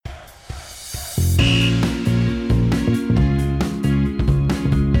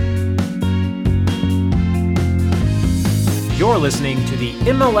You're listening to the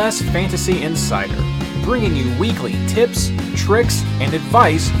MLS Fantasy Insider, bringing you weekly tips, tricks, and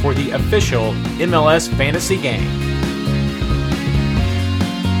advice for the official MLS fantasy game.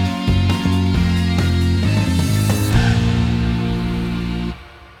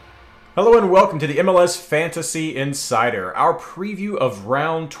 Hello and welcome to the MLS Fantasy Insider, our preview of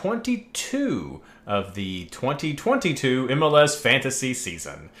round 22 of the 2022 MLS Fantasy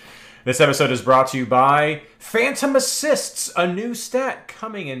season. This episode is brought to you by Phantom Assists, a new stat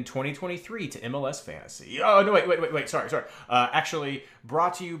coming in 2023 to MLS Fantasy. Oh, no, wait, sorry. Actually,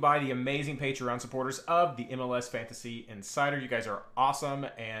 brought to you by the amazing Patreon supporters of the MLS Fantasy Insider. You guys are awesome,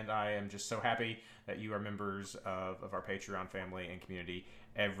 and I am just so happy that you are members of our Patreon family and community.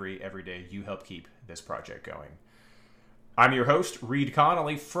 Every day you help keep this project going. I'm your host, Reed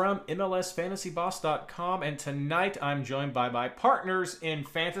Connolly from MLSFantasyBoss.com, and tonight I'm joined by my partners in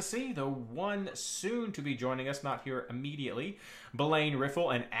fantasy, the one soon to be joining us, not here immediately, Blaine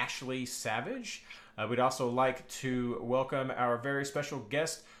Riffle and Ashley Savage. We'd also like to welcome our very special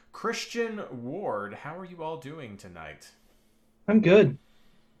guest, Christian Ward. How are you all doing tonight? I'm good.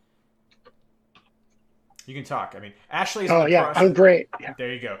 You can talk. I mean, Ashley's. Oh yeah, I'm great. Yeah.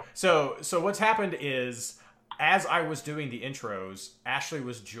 There you go. So what's happened is, as I was doing the intros, Ashley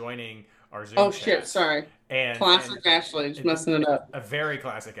was joining our Zoom chat. Shit, sorry. Classic Ashley, just messing it up. A very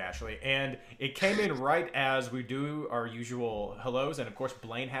classic Ashley. And it came in right as we do our usual hellos, and of course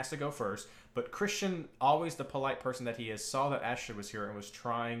Blaine has to go first. But Christian, always the polite person that he is, saw that Ashley was here and was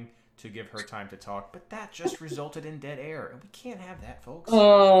trying to give her time to talk, but that just resulted in dead air, and we can't have that, folks.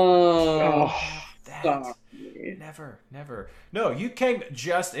 That. Never. No, you came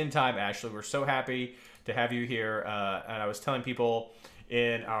just in time, Ashley. We're so happy to have you here. And I was telling people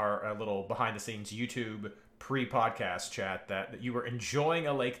in our little behind-the-scenes YouTube pre-podcast chat that you were enjoying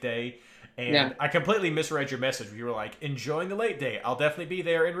a lake day, and I completely misread your message. You were like, enjoying the lake day. I'll definitely be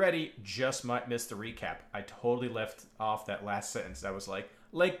there and ready. Just might miss the recap. I totally left off that last sentence. I was like,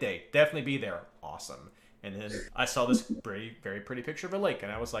 lake day, definitely be there. Awesome. And then I saw this very pretty picture of a lake,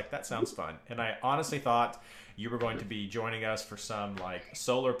 and I was like, that sounds fun. And I honestly thought you were going to be joining us for some like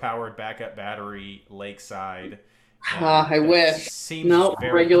solar-powered backup battery lakeside. I wish. Seems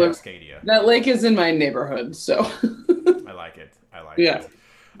very regular. Cascadia. That lake is in my neighborhood, so. I like it. It.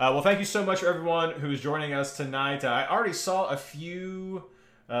 Well, thank you so much for everyone who's joining us tonight. I already saw a few.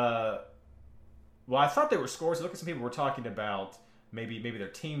 I thought they were scores. Look at some people were talking about. Maybe their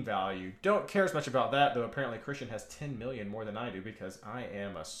team value. Don't care as much about that, though apparently Christian has 10 million more than I do because I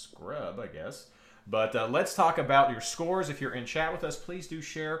am a scrub, I guess. But let's talk about your scores. If you're in chat with us, please do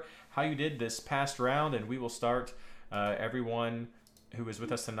share how you did this past round, and we will start everyone who is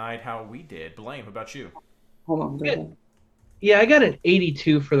with us tonight how we did. Blaine, how about you? Hold on. Good. Yeah, I got an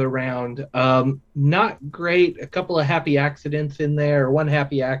 82 for the round. Not great. A couple of happy accidents in there, or one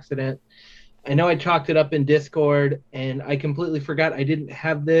happy accident. I know I chalked it up in Discord, and I completely forgot I didn't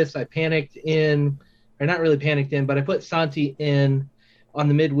have this. I panicked in, or not really panicked in, but I put Santi in on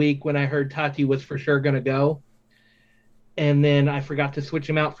the midweek when I heard Tati was for sure going to go. And then I forgot to switch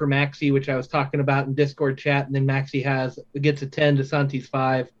him out for Maxi, which I was talking about in Discord chat, and then Maxi gets a 10 to Santi's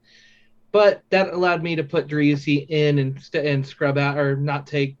 5. But that allowed me to put Driussi in and scrub out, or not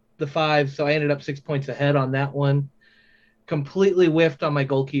take the 5, so I ended up 6 points ahead on that one. Completely whiffed on my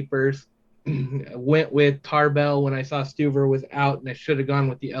goalkeepers. Went with Tarbell when I saw Stuver was out, and I should have gone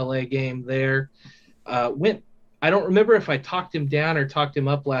with the LA game there. I don't remember if I talked him down or talked him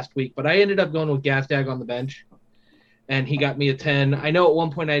up last week, but I ended up going with Gazdag on the bench, and he got me a 10. I know at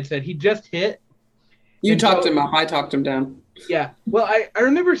one point I had said he just hit. You talked him up. I talked him down. Yeah. Well, I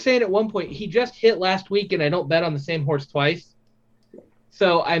remember saying at one point he just hit last week, and I don't bet on the same horse twice.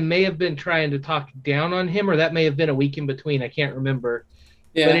 So I may have been trying to talk down on him, or that may have been a week in between. I can't remember.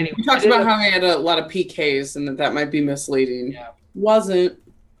 Yeah, but anyway, we talked about how he had a lot of PKs and that might be misleading. Yeah. Wasn't.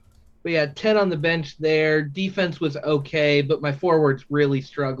 We had 10 on the bench there. Defense was okay, but my forwards really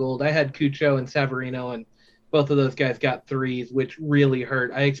struggled. I had Cucho and Savarino, and both of those guys got 3s, which really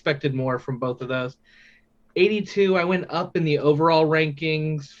hurt. I expected more from both of those. 82, I went up in the overall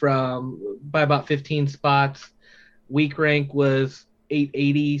rankings by about 15 spots. Week rank was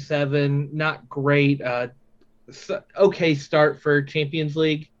 887, not great. Okay start for Champions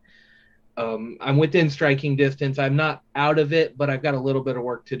League. I'm within striking distance. I'm not out of it, but I've got a little bit of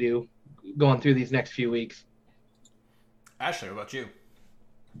work to do going through these next few weeks. Ashley, what about you?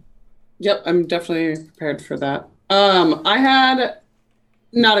 Yep, I'm definitely prepared for that. I had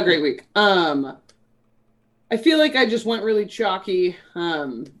not a great week. I feel like I just went really chalky,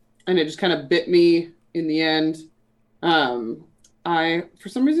 and it just kind of bit me in the end. For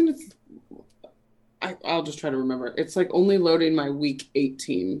some reason, I'll just try to remember. It's like only loading my week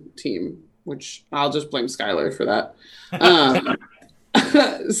 18 team, which I'll just blame Skylar for that.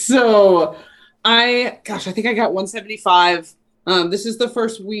 So I think I got 175. This is the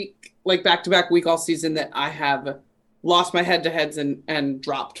first week, like back-to-back week all season, that I have lost my head-to-heads and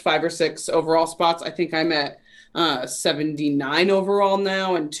dropped 5 or 6 overall spots. I think I'm at 79 overall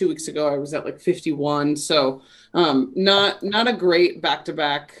now, and 2 weeks ago I was at like 51. So not a great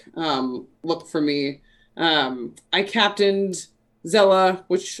back-to-back look for me. I captained Zella,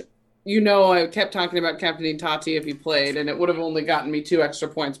 which I kept talking about captaining Tati if he played, and it would have only gotten me 2 extra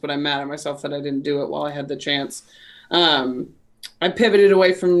points, but I'm mad at myself that I didn't do it while I had the chance. I pivoted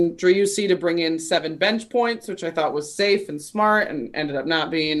away from Driussi to bring in 7 bench points, which I thought was safe and smart, and ended up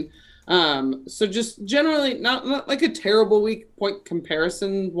not being. So just generally not like a terrible week point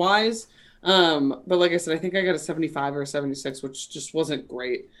comparison wise. But like I said, I think I got a 75 or a 76, which just wasn't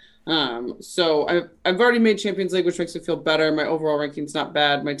great. So I've already made Champions League, which makes me feel better. My overall ranking's not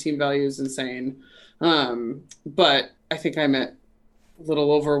bad. My team value is insane. But I think I'm at a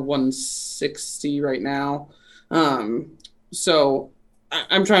little over 160 right now. So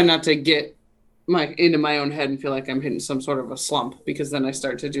I'm trying not to get into my own head and feel like I'm hitting some sort of a slump, because then I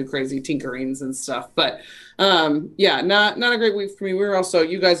start to do crazy tinkerings and stuff. But yeah, not a great week for me. We were also,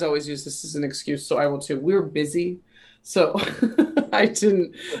 you guys always use this as an excuse, so I will too. We were busy, so I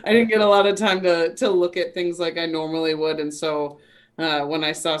didn't get a lot of time to look at things like I normally would. And so when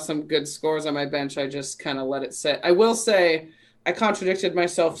I saw some good scores on my bench, I just kind of let it sit. I will say I contradicted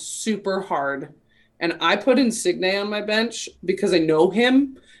myself super hard, and I put Insigne on my bench because I know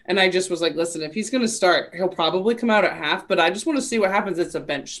him. And I just was like, listen, if he's going to start, he'll probably come out at half, but I just want to see what happens. It's a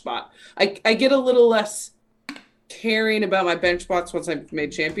bench spot. I get a little less caring about my bench spots once I've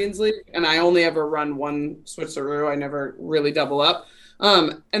made Champions League, and I only ever run one switcheroo. I never really double up.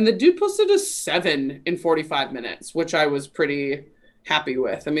 And the dude posted a 7 in 45 minutes, which I was pretty happy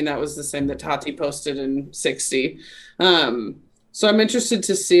with. I mean, that was the same that Tati posted in 60. So I'm interested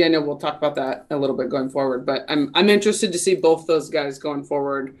to see, I know we'll talk about that a little bit going forward, but I'm interested to see both those guys going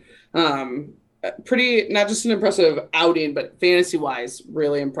forward. Pretty, not just an impressive outing, but fantasy-wise,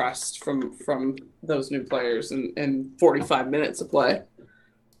 really impressed from those new players in 45 minutes of play.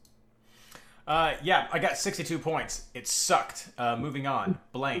 Yeah, I got 62 points. It sucked. Moving on.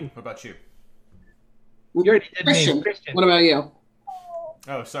 Blaine, what about you? You already did Christian, what about you?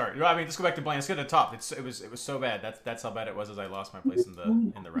 Oh, sorry. Well, I mean, let's go back to Blaine. Let's go to the top. It was so bad. That's how bad it was as I lost my place in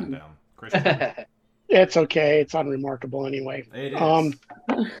the rundown. Christian. It's okay. It's unremarkable anyway. It is.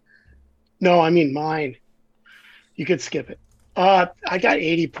 No, I mean mine. You could skip it. I got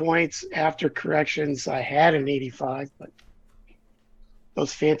 80 points after corrections. I had an 85, but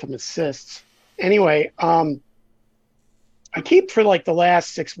those phantom assists. Anyway, I keep for like the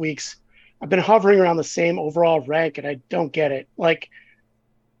last 6 weeks, I've been hovering around the same overall rank, and I don't get it. Like,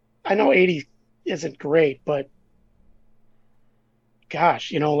 I know 80 isn't great, but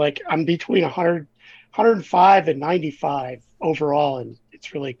gosh, like I'm between 100, 105 and 95 overall, and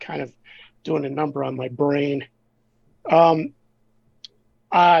it's really kind of doing a number on my brain. My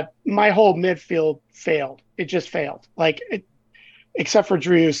whole midfield failed. It just failed. Except for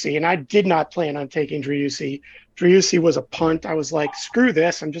Driussi, and I did not plan on taking Driussi. Driussi was a punt. I was like, screw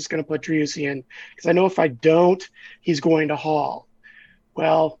this. I'm just going to put Driussi in because I know if I don't, he's going to haul.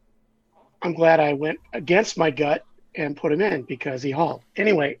 Well, I'm glad I went against my gut and put him in because he hauled.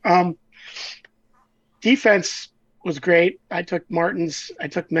 Anyway, defense was great. I took Martins. I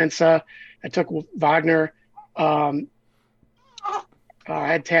took Mensah. I took Wagner. I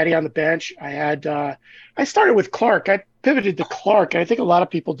had Taddy on the bench. I started with Clark. I pivoted to Clark. I think a lot of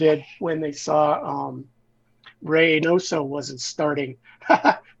people did when they saw Reynoso wasn't starting.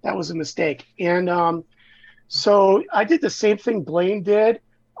 That was a mistake. And so I did the same thing Blaine did.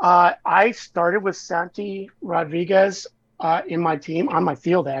 I started with Santi Rodriguez in my team, on my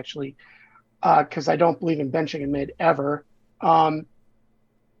field actually, because I don't believe in benching a mid ever. So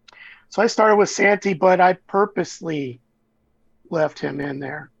I started with Santi, but I purposely left him in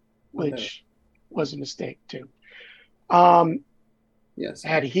there, which was a mistake too. Yes.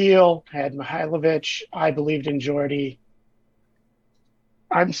 Had Heel, had Mihailovic. I believed in Jordy.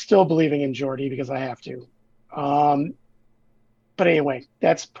 I'm still believing in Jordy because I have to. But anyway,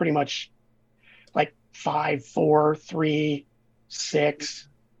 that's pretty much like 5, 4, 3, 6.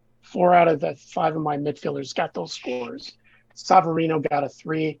 4 out of the 5 of my midfielders got those scores. Savarino got a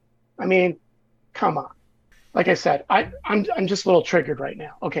 3. I mean, come on. Like I said, I'm just a little triggered right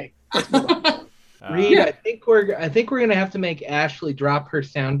now. Okay. Reed, I think we're gonna have to make Ashley drop her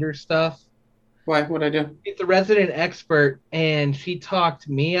sounder stuff Why? What'd I do? She's the resident expert, and she talked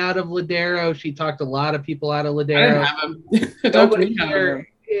me out of Ladero. She talked a lot of people out of I didn't Ladero. have him. Don't Nobody me have here him.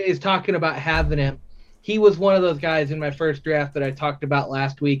 is talking about having him. He was one of those guys in my first draft that I talked about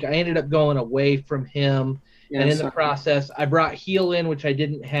last week. I ended up going away from him, Yeah, and in sorry. the process, I brought Heel in, which I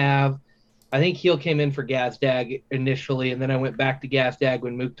didn't have. I think Heel came in for Gazdag initially, and then I went back to Gazdag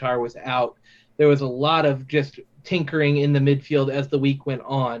when Mukhtar was out. There was a lot of just tinkering in the midfield as the week went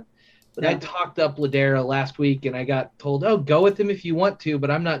on. But I Yeah. talked up Ladera last week, and I got told, "Oh, go with him if you want to," but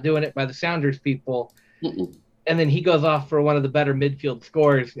I'm not doing it by the Sounders people. Mm-mm. And then he goes off for one of the better midfield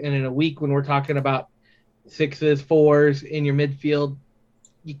scores. And in a week when we're talking about 6s, 4s in your midfield,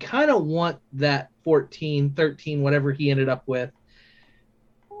 you kind of want that 14, 13, whatever he ended up with.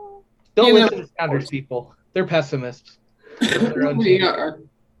 Don't You know, listen to Sounders people. They're pessimists. They're their own We team. are.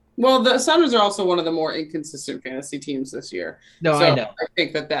 Well, the Sounders are also one of the more inconsistent fantasy teams this year. No, So I know. I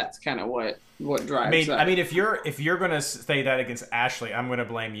think that's kind of what drives that. I mean, if you're gonna say that against Ashley, I'm gonna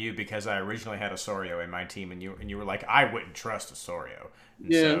blame you because I originally had Osorio in my team, and you were like, I wouldn't trust Osorio,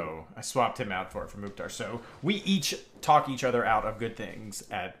 and Yeah. so I swapped him out for Mukhtar. So we each talk each other out of good things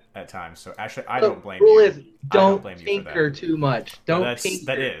at times. So Ashley, I don't blame rule you. is don't blame you for tinker that. too much. Don't That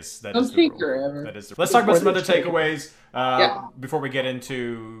tinker. is Don't the tinker, rule. ever. That is. Let's talk about some other Before this takeaways Yeah. before we get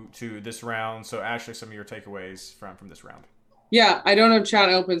into this round. So Ashley, some of your takeaways from this round. Yeah, I don't have chat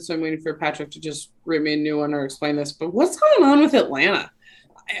open, so I'm waiting for Patrick to just read me a new one or explain this. But what's going on with Atlanta?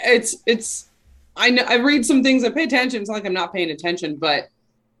 It's I know I read some things, I pay attention. It's not like I'm not paying attention, but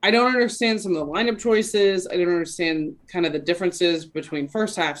I don't understand some of the lineup choices. I don't understand kind of the differences between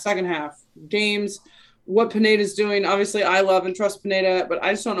first half, second half games. What Pineda's doing. Obviously, I love and trust Pineda, but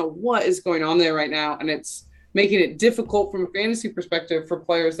I just don't know what is going on there right now, and it's making it difficult from a fantasy perspective for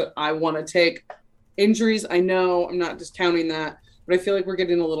players that I want to take. Injuries, I know, I'm not discounting that, but I feel like we're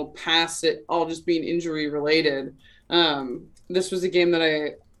getting a little past it all just being injury related. This was a game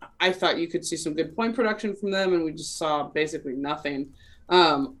that I thought you could see some good point production from them, and we just saw basically nothing.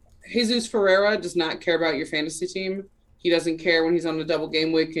 Jesus Ferreira does not care about your fantasy team. He doesn't care when he's on a double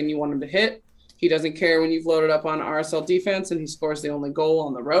game week and you want him to hit. He doesn't care when you've loaded up on RSL defense and he scores the only goal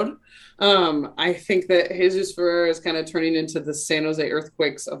on the road. I think that Jesus Ferreira is kind of turning into the San Jose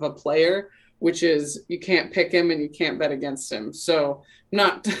Earthquakes of a player, which is you can't pick him and you can't bet against him. So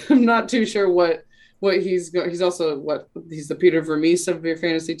I'm not too sure what he's he's the Peter Vermees of your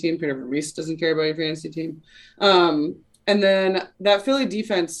fantasy team. Peter Vermees doesn't care about your fantasy team. And then that Philly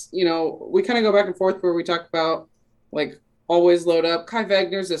defense, we kind of go back and forth where we talk about like always load up. Kai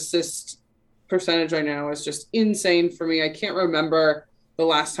Wagner's assist percentage right now is just insane for me. I can't remember the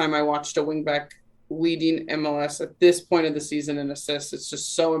last time I watched a wingback leading MLS at this point of the season in assists. It's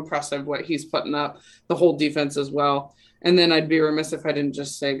just so impressive what he's putting up, the whole defense as well. And then I'd be remiss if I didn't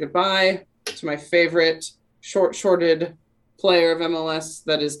just say goodbye to my favorite shorted player of MLS,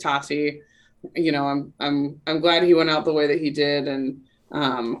 that is Tati. I'm glad he went out the way that he did, and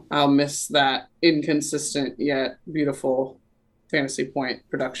I'll miss that inconsistent yet beautiful fantasy point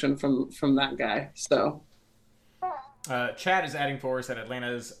production from that guy. So Chad is adding for us that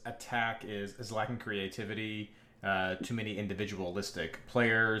Atlanta's attack is lacking creativity, too many individualistic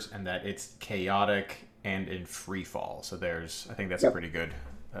players, and that it's chaotic and in free fall. So I think that's a pretty good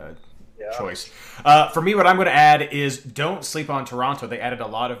choice. For me, what I'm going to add is don't sleep on Toronto. They added a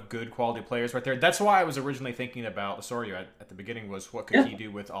lot of good quality players right there. That's why I was originally thinking about Osorio at the beginning was what could he do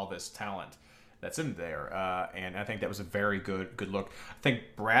with all this talent that's in there. And I think that was a very good look. I think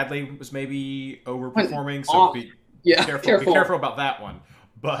Bradley was maybe overperforming, so be careful about that one.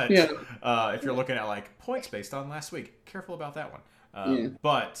 But if you're looking at like points based on last week, careful about that one.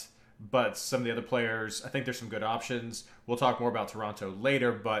 But some of the other players, I think there's some good options. We'll talk more about Toronto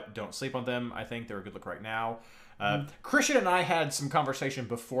later, but don't sleep on them. I think they're a good look right now. Christian and I had some conversation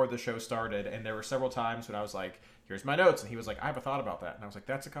before the show started, and there were several times when I was like, here's my notes, and he was like, I haven't thought about that. And I was like,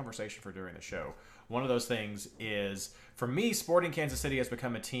 that's a conversation for during the show. One of those things is, for me, Sporting Kansas City has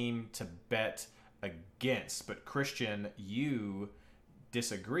become a team to bet against. But Christian, you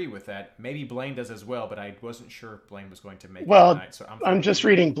disagree with that. Maybe Blaine does as well, but I wasn't sure if Blaine was going to make it tonight. So I'm just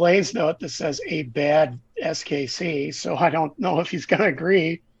reading Blaine's note that says a bad SKC, so I don't know if he's going to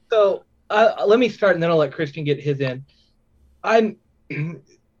agree. So let me start, and then I'll let Christian get his in.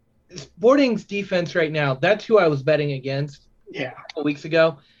 Sporting's defense right now, that's who I was betting against a couple weeks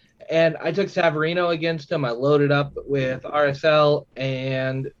ago. And I took Savarino against them. I loaded up with RSL,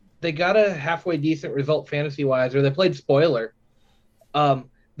 and they got a halfway decent result fantasy-wise, or they played spoiler.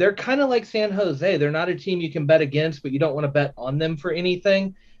 They're kind of like San Jose. They're not a team you can bet against, but you don't want to bet on them for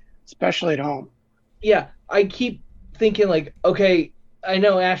anything. Especially at home. Yeah, I keep thinking like, okay, I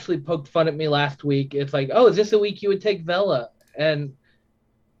know Ashley poked fun at me last week. It's like, oh, is this a week you would take Vela? And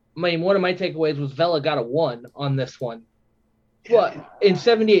one of my takeaways was Vela got a 1 on this one. Well, in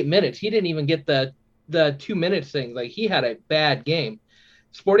 78 minutes, he didn't even get the 2 minutes thing. Like, he had a bad game.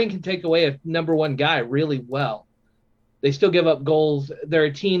 Sporting can take away a number one guy really well. They still give up goals. They're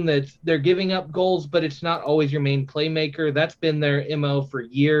a team they're giving up goals, but it's not always your main playmaker. That's been their MO for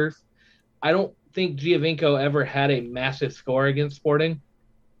years. I don't think Giovinco ever had a massive score against Sporting.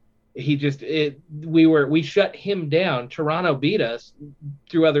 We shut him down. Toronto beat us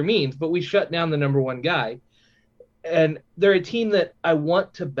through other means, but we shut down the number one guy. And they're a team that I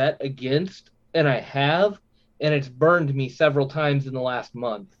want to bet against, and I have, and it's burned me several times in the last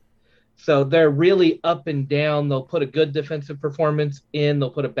month. So they're really up and down. They'll put a good defensive performance in. They'll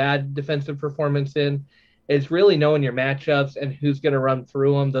put a bad defensive performance in. It's really knowing your matchups and who's going to run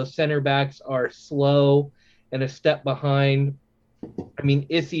through them. Those center backs are slow and a step behind. I mean,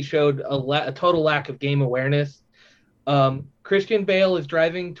 Issy showed a total lack of game awareness. Christian Bale is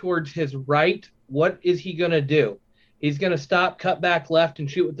driving towards his right. What is he going to do? He's going to stop, cut back left, and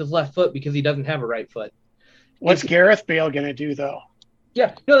shoot with his left foot because he doesn't have a right foot. What's Gareth Bale going to do, though?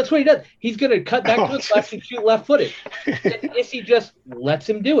 Yeah, no, that's what he does. He's going to cut back to his left and shoot left-footed. And Issy just lets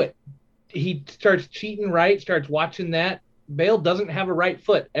him do it. He starts cheating right, starts watching that. Bale doesn't have a right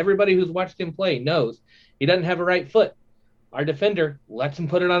foot. Everybody who's watched him play knows he doesn't have a right foot. Our defender lets him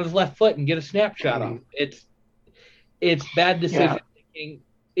put it on his left foot and get a snapshot on him. It's bad decision making.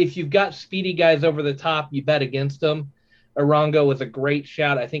 If you've got speedy guys over the top, you bet against them. Arango was a great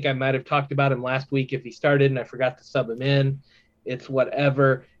shout. I think I might have talked about him last week if he started and I forgot to sub him in. It's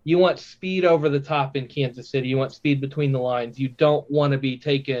whatever. You want speed over the top in Kansas City. You want speed between the lines. You don't want to be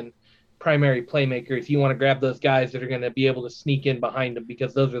taking primary playmakers. You want to grab those guys that are going to be able to sneak in behind them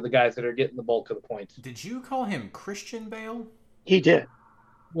because those are the guys that are getting the bulk of the points. Did you call him Christian Bale? He did.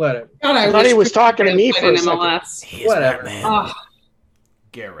 Whatever. God, I thought he was talking to me for a second. MLS. Whatever.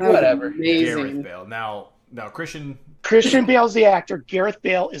 Gareth. Whatever. Amazing. Gareth Bale. Now Christian Bale's the actor. Gareth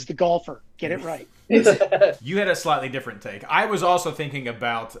Bale is the golfer. Get it right. You had a slightly different take. I was also thinking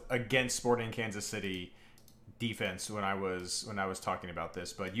about against Sporting Kansas City defense when I was talking about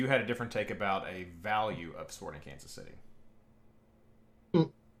this, but you had a different take about a value of Sporting Kansas City.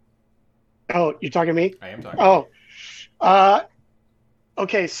 Oh, you're talking to me? I am talking. Oh,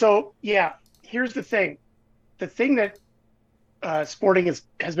 okay. So yeah, here's the thing. The thing that Sporting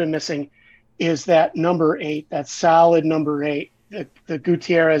has been missing is that number 8, that solid number 8, the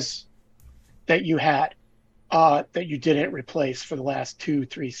Gutierrez that you had, that you didn't replace for the last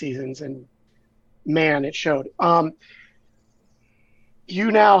 2-3 seasons, and man, it showed.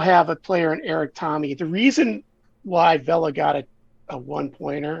 You now have a player in Eric Tommy. The reason why Vela got a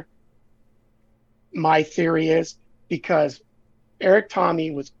 1-pointer, my theory is because Eric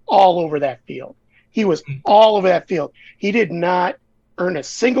Tommy was all over that field. He was all over that field. He did not earn a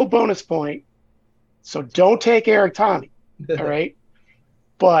single bonus point, so don't take Eric Tommy, all right?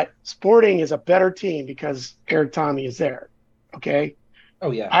 But Sporting is a better team because Eric Tommy is there, okay? Oh,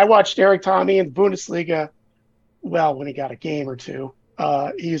 yeah. I watched Eric Tommy in the Bundesliga, well, when he got a game or two.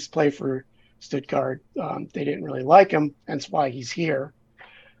 He used to play for Stuttgart. They didn't really like him, hence why he's here.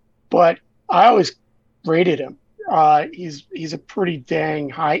 But I always rated him. He's a pretty dang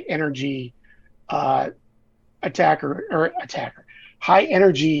high-energy attacker. High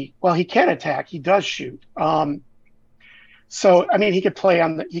energy. Well, he can attack. He does shoot. So I mean, he could play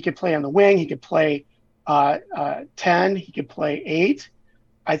on the wing. He could play 10. He could play 8.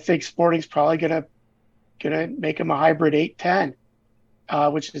 I think Sporting's probably gonna make him a hybrid 8-10,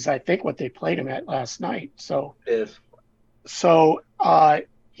 which is I think what they played him at last night. So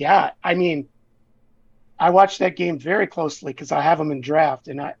yeah. I mean, I watched that game very closely because I have him in draft,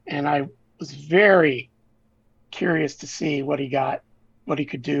 and I was very curious to see what he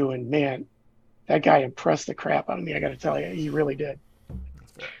could do, and man, that guy impressed the crap out of me. I got to tell you, he really did.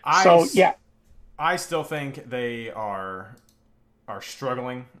 I still think they are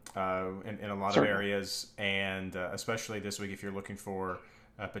struggling in a lot of areas, and especially this week if you're looking for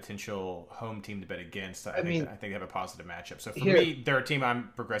a potential home team to bet against. I think they have a positive matchup. So for me, they're a team I'm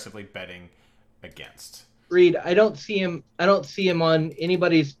progressively betting against. Reed, I don't see him on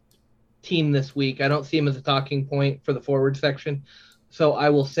anybody's team this week. I don't see him as a talking point for the forward section. So I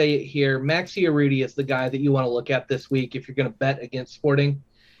will say it here. Maxi Urruti is the guy that you want to look at this week if you're going to bet against Sporting.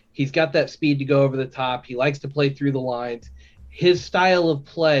 He's got that speed to go over the top. He likes to play through the lines. His style of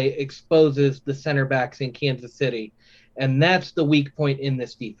play exposes the center backs in Kansas City, and that's the weak point in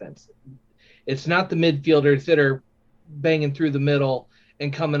this defense. It's not the midfielders that are banging through the middle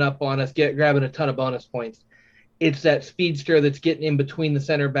and coming up on us, grabbing a ton of bonus points. it's that speedster that's getting in between the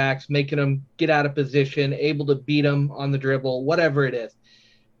center backs, making them get out of position, able to beat them on the dribble, whatever it is.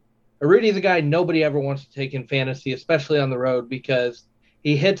 Urruti's a guy nobody ever wants to take in fantasy, especially on the road, because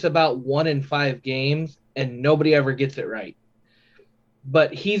he hits about 1 in 5 games and nobody ever gets it right.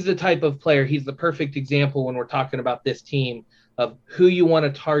 But he's the type of player, he's the perfect example when we're talking about this team of who you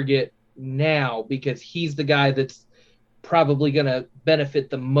want to target now, because he's the guy that's probably going to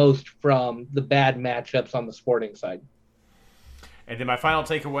benefit the most from the bad matchups on the Sporting side. And then my final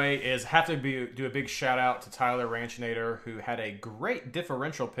takeaway is have to do a big shout out to Tyler Ranchinator, who had a great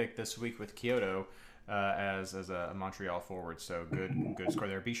differential pick this week with Kyoto as a Montreal forward. So good score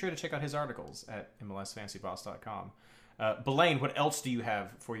there. Be sure to check out his articles at MLSFantasyBoss.com. Belaine, what else do you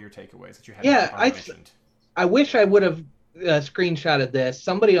have for your takeaways that you had mentioned? I wish I would have screenshotted this.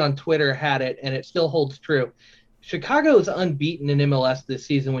 Somebody on Twitter had it, and it still holds true. Chicago is unbeaten in MLS this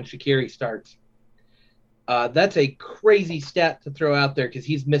season when Shaqiri starts. That's a crazy stat to throw out there because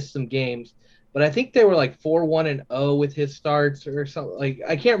he's missed some games. But I think they were like 4-1-0 with his starts or something. Like,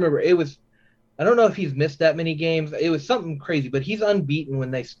 I can't remember. I don't know if he's missed that many games. It was something crazy, but he's unbeaten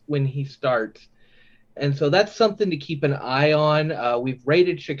when he starts. And so that's something to keep an eye on. We've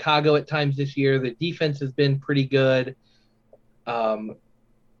rated Chicago at times this year. The defense has been pretty good.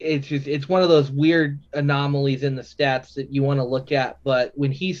 It's one of those weird anomalies in the stats that you want to look at. But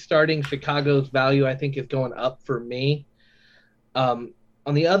when he's starting, Chicago's value, I think, is going up for me. On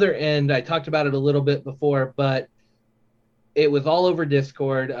the other end, I talked about it a little bit before, but it was all over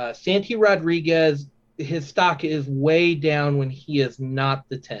Discord. Santi Rodriguez, his stock is way down when he is not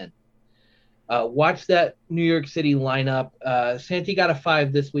the 10. Watch that New York City lineup. Santi got a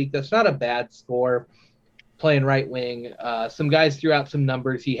 5 this week. That's not a bad score playing right wing. Some guys threw out some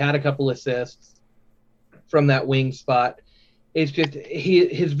numbers. He had a couple assists from that wing spot. It's just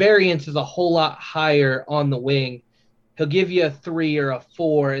his variance is a whole lot higher on the wing. He'll give you a 3 or a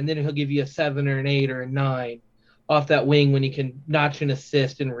 4, and then he'll give you a 7 or an 8 or a 9 off that wing when he can notch an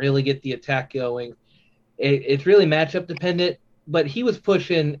assist and really get the attack going. It's really matchup dependent. But he was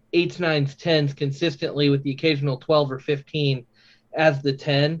pushing 8s, 9s, 10s consistently with the occasional 12 or 15 as the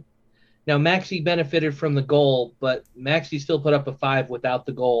 10. Now, Maxi benefited from the goal, but Maxi still put up a 5 without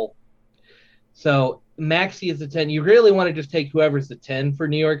the goal. So Maxi is the 10. You really want to just take whoever's the 10 for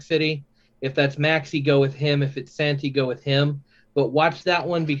New York City. If that's Maxi, go with him. If it's Santi, go with him. But watch that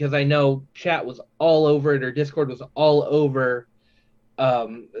one because I know chat was all over it, or Discord was all over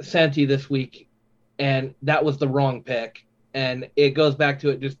Santi this week, and that was the wrong pick. And it goes back to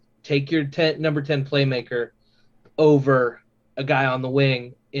it. Just take your number 10 playmaker over a guy on the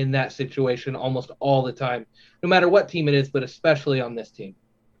wing in that situation almost all the time, no matter what team it is, but especially on this team.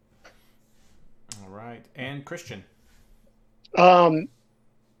 All right. And Christian? I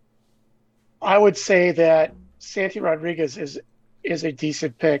would say that Santi Rodriguez is a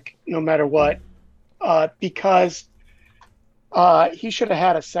decent pick no matter what, because he should have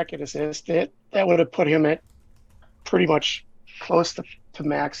had a second assist. That would have put him at pretty much close to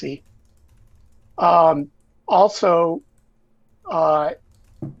Maxi. Also,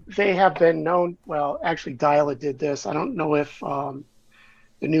 they have been known, well, actually Diala did this. I don't know if the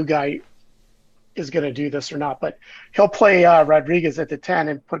new guy is going to do this or not, but he'll play Rodriguez at the 10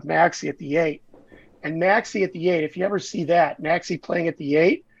 and put Maxi at the 8. And Maxi at the 8, if you ever see that, Maxi playing at the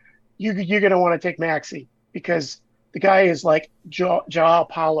 8, you're going to want to take Maxi because the guy is like Joao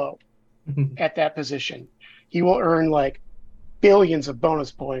Paulo at that position. He will earn like billions of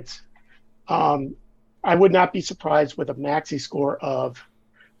bonus points. I would not be surprised with a Maxi score of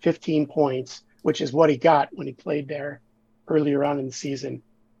 15 points, which is what he got when he played there earlier on in the season.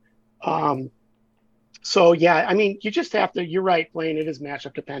 So, yeah, I mean, you just have to – you're right, Blaine, it is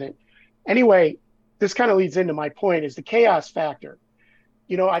matchup dependent. Anyway, this kind of leads into my point is the chaos factor.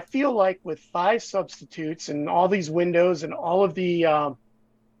 You know, I feel like with 5 substitutes and all these windows and all of the,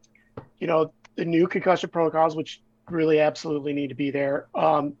 the new concussion protocols, which really absolutely need to be there,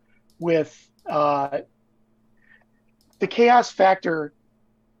 with the chaos factor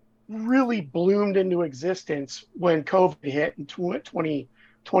really bloomed into existence when COVID hit in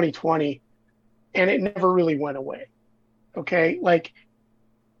 2020, and it never really went away. Okay, like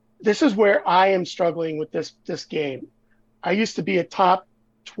this is where I am struggling with this game. I used to be a top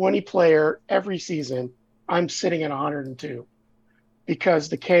 20 player every season. I'm sitting at 102 because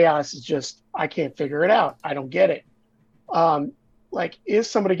the chaos is just, I can't figure it out. I don't get it. Like, is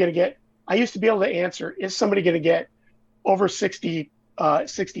somebody going to get, I used to be able to answer, is somebody going to get over 60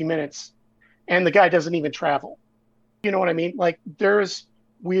 minutes and the guy doesn't even travel? You know what I mean? Like, there's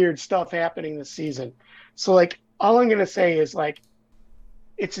weird stuff happening this season. So, like, all I'm going to say is, like,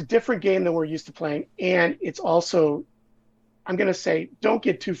 it's a different game than we're used to playing. And it's also, I'm going to say, don't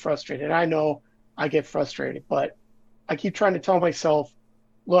get too frustrated. I know I get frustrated, but I keep trying to tell myself,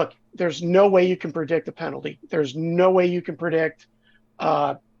 look, there's no way you can predict a penalty. There's no way you can predict,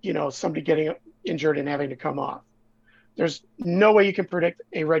 somebody getting injured and having to come off. There's no way you can predict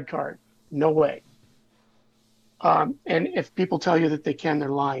a red card. No way. And if people tell you that they can, they're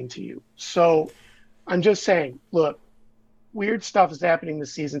lying to you. So I'm just saying, look, weird stuff is happening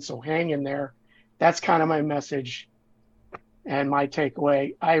this season, so hang in there. That's kind of my message and my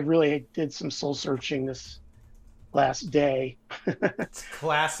takeaway. I really did some soul searching this last day. It's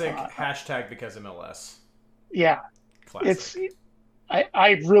classic hashtag because MLS. Yeah. Classic.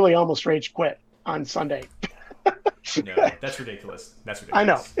 I really almost rage quit on Sunday. No, that's ridiculous. That's ridiculous. I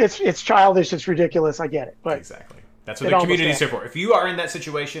know. It's childish. It's ridiculous. I get it. But exactly. That's what the community is here for. If you are in that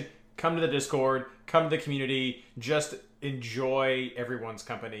situation, come to the Discord, come to the community, just enjoy everyone's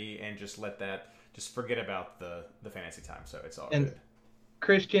company and just forget about the fantasy time. So it's all good.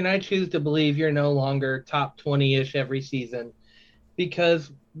 Christian, I choose to believe you're no longer top 20-ish every season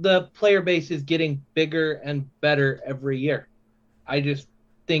because the player base is getting bigger and better every year. I just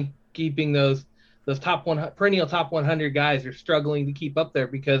think keeping those perennial top 100 guys are struggling to keep up there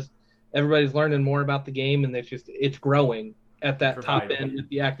because everybody's learning more about the game and it's growing at that top end with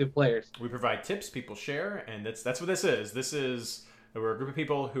the active players. We provide tips, people share, and that's what this is. We're a group of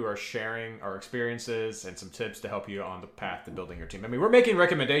people who are sharing our experiences and some tips to help you on the path to building your team. I mean, we're making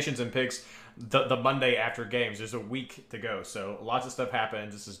recommendations and picks the Monday after games. There's a week to go, so lots of stuff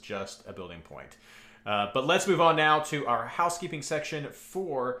happens. This is just a building point. But let's move on now to our housekeeping section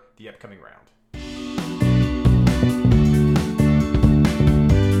for the upcoming round.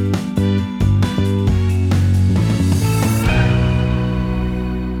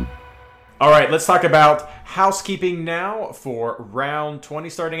 All right, let's talk about housekeeping now for round 20,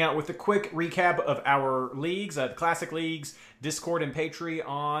 starting out with a quick recap of our leagues, the Classic Leagues, Discord and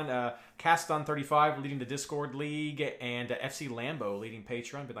Patreon, Caston 35 leading the Discord League, and FC Lambo leading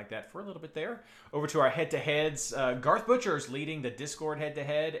Patreon. Been like that for a little bit there. Over to our head-to-heads, Garth Butchers leading the Discord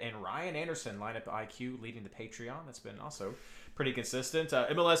head-to-head, and Ryan Anderson, Lineup IQ, leading the Patreon. That's been also pretty consistent.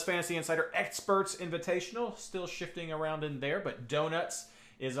 MLS Fantasy Insider Experts Invitational, still shifting around in there, but Donuts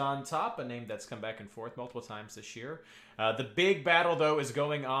is on top, a name that's come back and forth multiple times this year. The big battle, though, is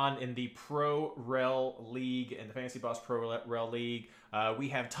going on in the Pro Rel League, in the Fantasy Boss Pro Rel League. We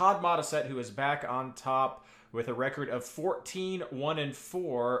have Todd Modisette, who is back on top with a record of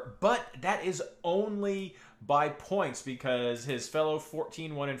 14-1-4, but that is only by points because his fellow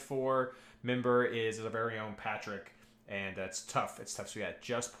 14-1-4 member is our very own Patrick, and that's tough. It's tough. So we had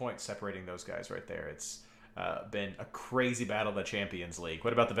just points separating those guys right there. It's been a crazy battle in the Champions League.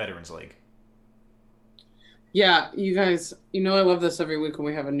 What about the Veterans League? Yeah, you guys, I love this every week when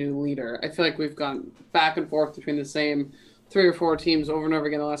we have a new leader. I feel like we've gone back and forth between the same 3 or 4 teams over and over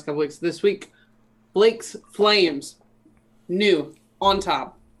again the last couple weeks. This week, Blake's Flames, new, on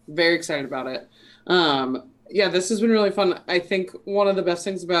top. Very excited about it. This has been really fun. I think one of the best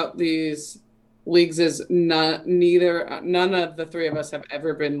things about these leagues is none of the 3 of us have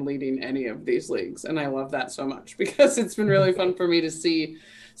ever been leading any of these leagues, and I love that so much because it's been really fun for me to see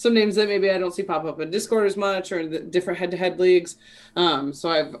some names that maybe I don't see pop up in Discord as much or in the different head-to-head leagues.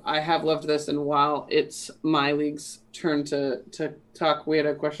 So I have loved this, and while it's my league's turn to talk, we had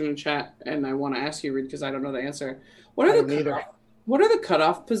a question in chat, and I want to ask you, Reed, because I don't know the answer. What are the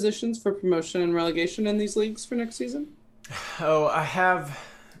cutoff positions for promotion and relegation in these leagues for next season? Oh, I have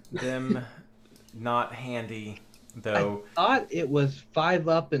them not handy, though. I thought it was 5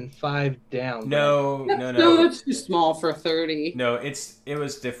 up and 5 down. No. That's too small for 30. No, it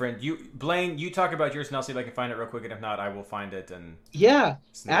was different. Blaine, you talk about yours, and I'll see if I can find it real quick, and if not, I will find it. And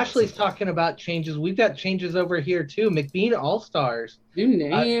Ashley's talking about changes. We've got changes over here too. McBean All-Stars. New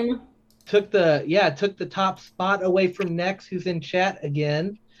name. Took the top spot away from Nex, who's in chat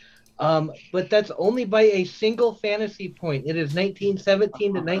again. But that's only by a single fantasy point. It is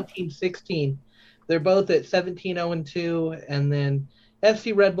 1917 to 1916. They're both at 17-0-2, and then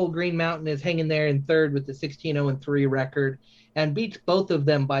FC Red Bull Green Mountain is hanging there in third with the 16-0-3 record and beats both of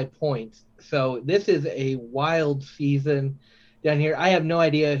them by points. So this is a wild season down here. I have no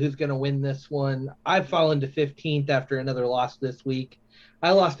idea who's going to win this one. I've fallen to 15th after another loss this week.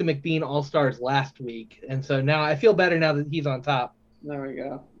 I lost to McBean All-Stars last week, and so now I feel better now that he's on top. There we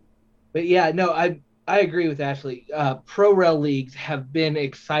go. But yeah, no, I agree with Ashley. Pro Rel leagues have been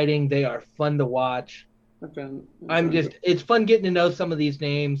exciting. They are fun to watch. It's fun getting to know some of these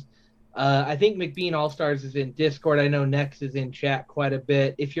names. I think McBean All-Stars is in Discord. I know Nex is in chat quite a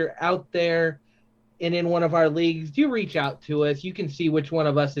bit. If you're out there and in one of our leagues, do reach out to us. You can see which one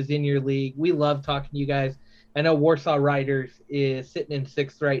of us is in your league. We love talking to you guys. I know Warsaw Riders is sitting in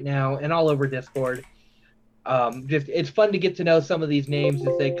 6th right now and all over Discord. Just it's fun to get to know some of these names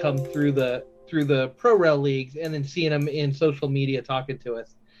as they come through the pro rel leagues, and then seeing them in social media talking to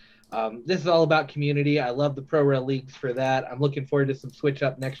us. This is all about community. I love the pro rel leagues for that. I'm looking forward to some switch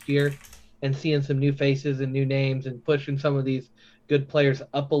up next year and seeing some new faces and new names and pushing some of these good players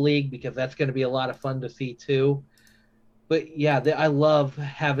up a league, because that's going to be a lot of fun to see too. But yeah, I love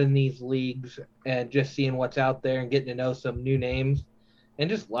having these leagues and just seeing what's out there and getting to know some new names and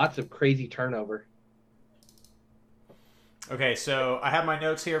just lots of crazy turnover. Okay, so I have my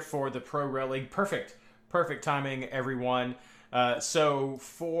notes here for the Pro Rel League. Perfect timing, everyone. So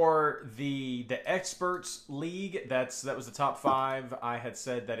for the Experts League, that was the top 5. I had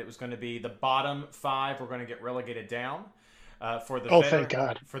said that it was going to be the bottom 5 were going to get relegated down. Thank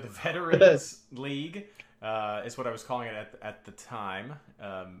God. For the Veterans League, is what I was calling it at the time.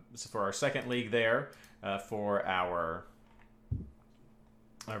 So for our second league there, for our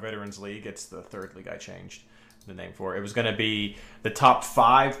Veterans League, it's the third league I changed the name for. It was going to be the top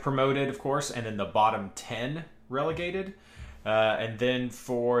 5 promoted, of course, and then the bottom 10 relegated. And then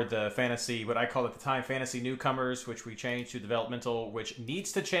for the fantasy, what I called at the time, fantasy newcomers, which we changed to developmental, which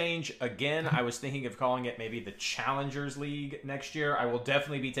needs to change again. I was thinking of calling it maybe the Challengers League next year. I will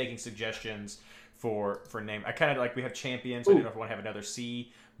definitely be taking suggestions for name. I kind of like, we have champions. I don't know if we want to have another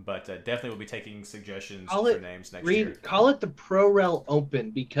C, but definitely will be taking suggestions for names next year. Call it the Pro Rel Open,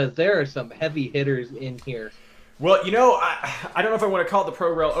 because there are some heavy hitters in here. Well, I don't know if I want to call it the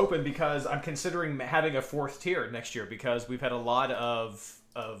Pro Rel Open, because I'm considering having a 4th tier next year, because we've had a lot of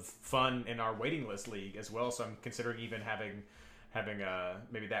fun in our waiting list league as well. So I'm considering even having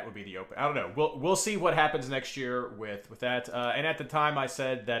maybe that would be the Open. I don't know. We'll see what happens next year with that. And at the time, I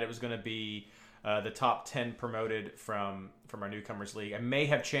said that it was going to be the top 10 promoted from our newcomers league. I may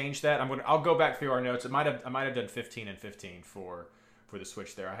have changed that. I'll go back through our notes. I might have done 15 and 15 for the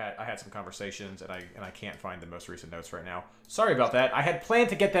switch there. I had some conversations, and I can't find the most recent notes right now. Sorry about that. I had planned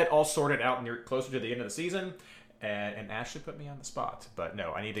to get that all sorted out closer to the end of the season, and Ashley put me on the spot. But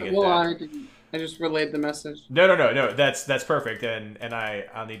no, I need to get that. I just relayed the message. No. That's perfect, and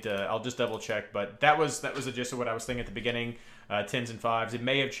I'll just double check. But that was the gist of what I was thinking at the beginning. 10s and 5s. It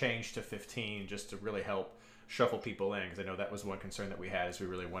may have changed to 15 just to really help shuffle people in, because I know that was one concern that we had, is we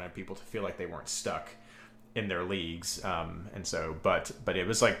really wanted people to feel like they weren't stuck in their leagues, and so but it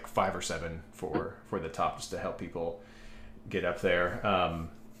was like 5 or 7 for the top, just to help people get up there.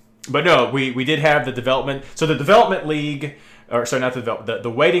 But no, we did have the development. So the development league, or sorry, not the development, the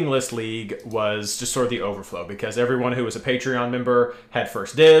waiting list league was just sort of the overflow, because everyone who was a Patreon member had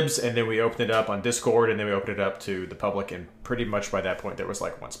first dibs, and then we opened it up on Discord, and then we opened it up to the public, and pretty much by that point there was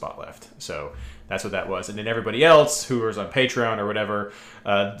like 1 spot left. So that's what that was. And then everybody else who was on Patreon or whatever,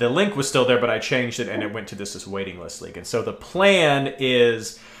 the link was still there, but I changed it, and it went to this waiting list league. And so the plan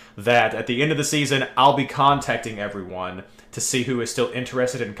is that at the end of the season, I'll be contacting everyone to see who is still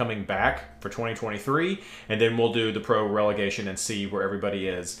interested in coming back for 2023, and then we'll do the pro relegation and see where everybody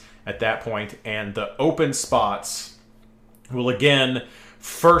is at that point. And the open spots will again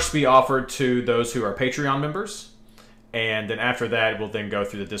first be offered to those who are Patreon members, and then after that we'll then go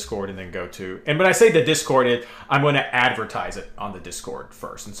through the Discord and then go to, and when I say the Discord, I'm going to advertise it on the Discord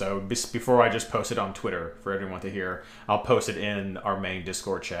first. And so before I just post it on Twitter for everyone to hear, I'll post it in our main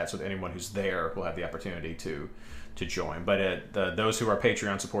Discord chat, so that anyone who's there will have the opportunity to join. But those who are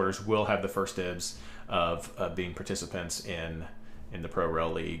Patreon supporters will have the first dibs of being participants in the Pro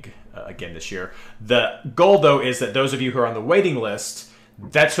Rel League again this year. The goal, though, is that those of you who are on the waiting list,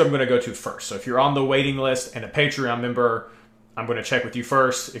 that's who I'm going to go to first. So if you're on the waiting list and a Patreon member, I'm going to check with you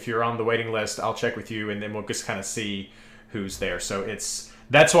first. If you're on the waiting list, I'll check with you, and then we'll just kind of see who's there. So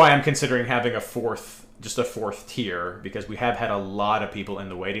that's why I'm considering having a fourth tier, because we have had a lot of people in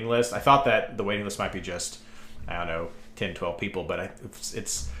the waiting list. I thought that the waiting list might be just, I don't know, 10, 12 people, but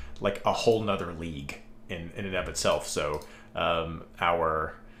it's like a whole nother league in and of itself. So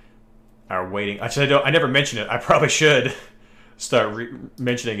our waiting, actually, I never mentioned it. I probably should start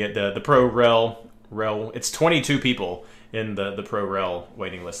mentioning it. The Pro Rel, it's 22 people in the Pro Rel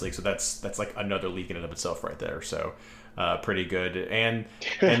waiting list league. So that's like another league in and of itself right there. So pretty good. And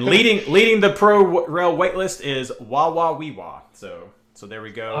leading the Pro Rel wait list is Wawa Weewa. So there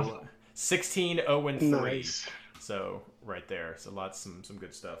we go. Awesome. 16-0-3. Nice. So right there. So some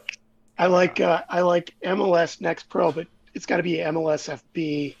good stuff. I like MLS Next Pro, but it's got to be MLS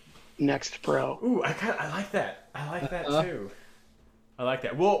FB Next Pro. Ooh, I like that. I like that too. I like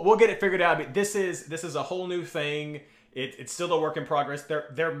that. We'll get it figured out. I mean, this is a whole new thing. it's still a work in progress.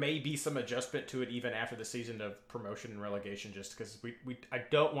 There may be some adjustment to it even after the season of promotion and relegation, just because I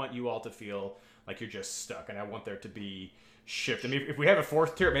don't want you all to feel like you're just stuck, and I want there to be shift. I mean, if we have a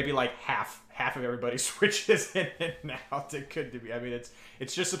fourth tier, maybe like half of everybody switches in and out. It could be. I mean,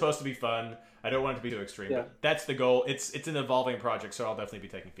 it's just supposed to be fun. I don't want it to be too extreme, but that's the goal. It's an evolving project, so I'll definitely be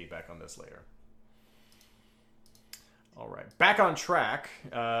taking feedback on this later. All right, back on track.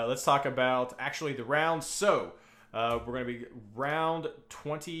 Let's talk about actually the rounds. So we're going to be round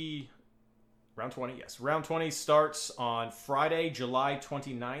 20. Round 20, yes. Round 20 starts on Friday, July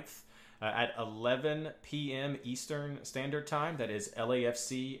 29th. At 11 p.m. Eastern Standard Time. That is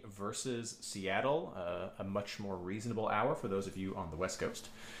LAFC versus Seattle, a much more reasonable hour for those of you on the West Coast.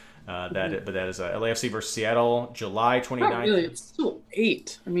 But that is LAFC versus Seattle, July 29th. Not really, it's still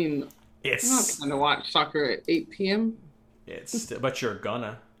 8. I mean, it's I'm not going to watch soccer at 8 p.m. But you're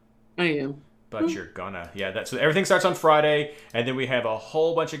gonna. I am. But you're gonna. Yeah, so everything starts on Friday, and then we have a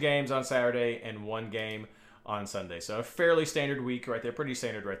whole bunch of games on Saturday and one game on Sunday. So a fairly standard week right there, pretty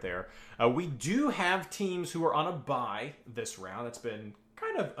standard right there. We do have teams who are on a bye this round. It's been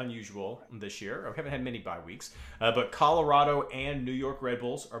kind of unusual this year. We haven't had many bye weeks. But Colorado and New York Red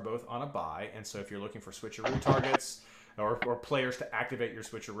Bulls are both on a bye. And so if you're looking for switcheroo targets or players to activate your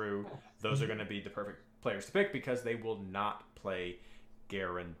switcheroo, those are going to be the perfect players to pick because they will not play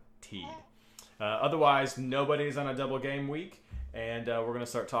guaranteed. Otherwise, nobody's on a double game week. And we're going to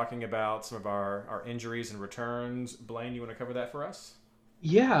start talking about some of our injuries and returns. Blaine, you want to cover that for us?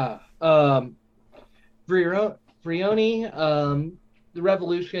 Yeah. Vrioni, the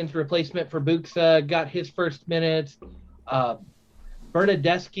Revolution's replacement for Buxa, got his first minutes.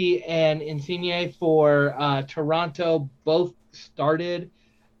 Bernadeschi and Insigne for Toronto both started.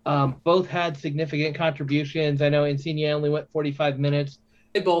 Both had significant contributions. I know Insigne only went 45 minutes.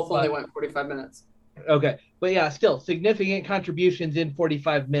 They both only went 45 minutes. Okay. But yeah, still significant contributions in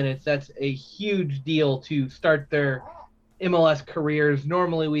 45 minutes. That's a huge deal to start their MLS careers.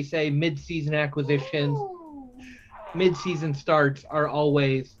 Normally we say mid-season acquisitions, mid-season starts are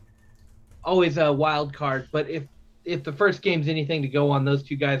always a wild card. But if the first game's anything to go on, those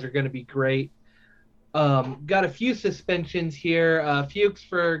two guys are going to be great. Got a few suspensions here. Fuchs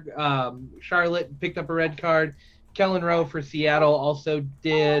for Charlotte picked up a red card. Kellen Rowe for Seattle also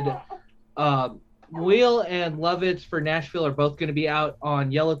did. Wheel and Lovitz for Nashville are both going to be out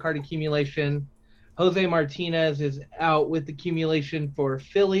on yellow card accumulation. Jose Martinez is out with accumulation for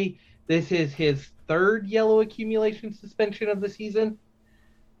Philly. This is his third yellow accumulation suspension of the season.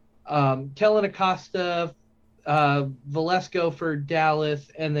 Kellen Acosta, Velasco for Dallas,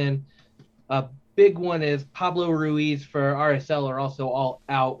 and then a big one is Pablo Ruiz for RSL are also all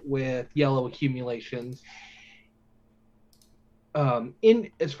out with yellow accumulations.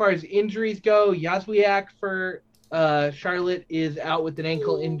 As far as injuries go, Yazwiak for Charlotte is out with an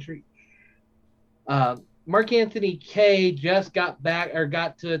ankle injury. Mark Anthony Kaye just got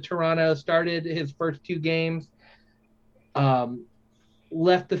to Toronto, started his first two games,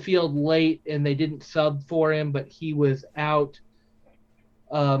 left the field late, and they didn't sub for him, but he was out.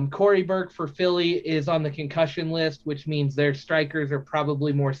 Corey Burke for Philly is on the concussion list, which means their strikers are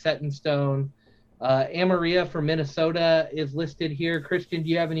probably more set in stone. Amaria for Minnesota is listed here. Christian, do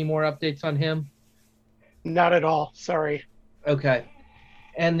you have any more updates on him? Not at all. Sorry. Okay.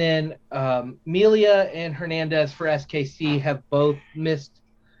 And then Melia and Hernandez for SKC have both missed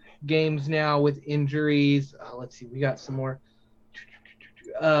games now with injuries. Let's see. We got some more.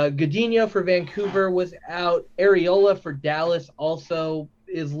 Godinho for Vancouver was out. Areola for Dallas also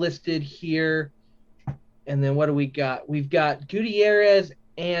is listed here. And then what do we got? We've got Gutierrez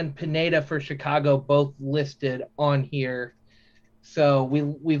and Pineda for Chicago both listed on here. So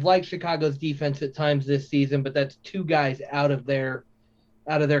we've liked Chicago's defense at times this season, but that's two guys out of their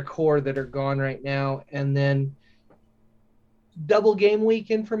core that are gone right now. And then double game week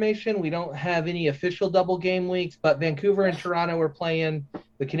information. We don't have any official double game weeks, but Vancouver and Toronto are playing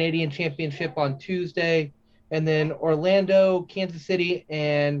the Canadian Championship on Tuesday. And then Orlando, Kansas City,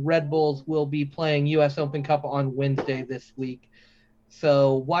 and Red Bulls will be playing U.S. Open Cup on Wednesday this week.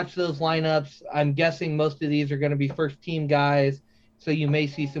 So watch those lineups. I'm guessing most of these are going to be first-team guys, so you may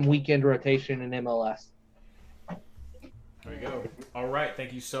see some weekend rotation in MLS. There you go. All right,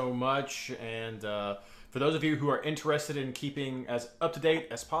 thank you so much. And For those of you who are interested in keeping as up to date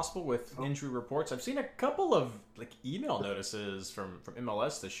as possible with injury reports, I've seen a couple of email notices from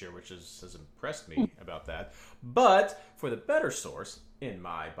MLS this year, which has impressed me about that. But for the better source, in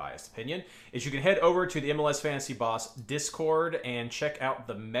my biased opinion, is you can head over to the MLS Fantasy Boss Discord and check out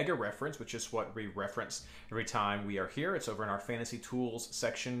the Mega Reference, which is what we reference every time we are here. It's over in our Fantasy Tools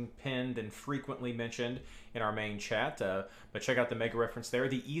section, pinned and frequently mentioned in our main chat. But check out the Mega Reference there.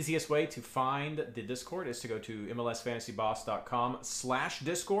 The easiest way to find the Discord is to go to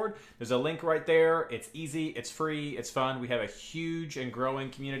MLSFantasyBoss.com/Discord. There's a link right there. It's easy, it's free, it's fun. We have a huge and growing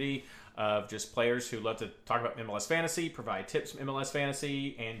community of just players who love to talk about MLS Fantasy, provide tips from MLS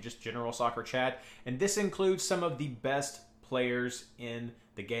Fantasy, and just general soccer chat. And this includes some of the best players in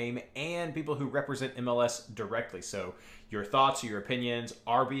the game and people who represent MLS directly. So your thoughts, your opinions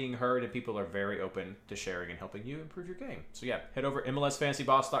are being heard, and people are very open to sharing and helping you improve your game. So yeah, head over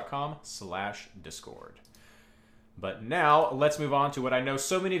MLSFantasyBoss.com/Discord. But now let's move on to what I know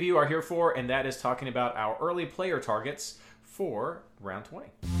so many of you are here for, and that is talking about our early player targets for round 20.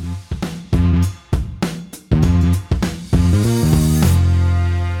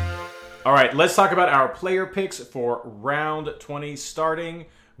 All right, let's talk about our player picks for round 20, starting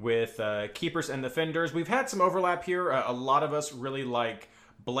with keepers and defenders. We've had some overlap here. A lot of us really like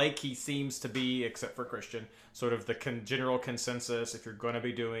Blake. He seems to be, except for Christian, sort of the general consensus. If you're going to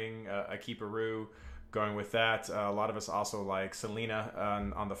be doing a keeperoo, going with that. A lot of us also like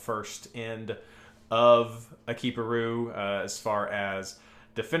Selena on the first end of a keeperoo. As far as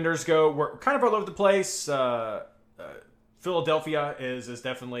defenders go, we're kind of all over the place. Philadelphia is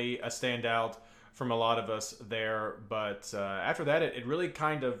definitely a standout from a lot of us there, but after that, it really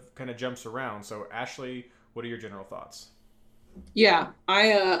kind of jumps around. So, Ashley, what are your general thoughts? Yeah,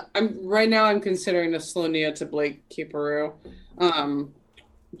 I'm considering a Slonia to Blake keeperoo,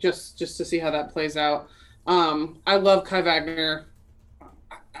 just to see how that plays out. I love Kai Wagner.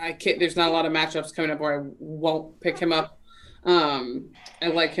 I can't. There's not a lot of matchups coming up where I won't pick him up. I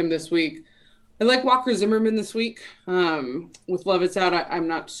like him this week. I like Walker Zimmerman this week. With Lovitz out, I'm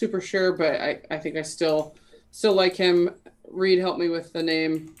not super sure, but I think I still like him. Reed, help me with the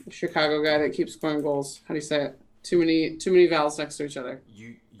name. Chicago guy that keeps scoring goals. How do you say it? Too many vowels next to each other.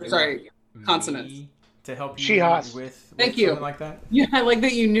 Sorry, consonants. To help you with Thank you. Something like that. Yeah, I like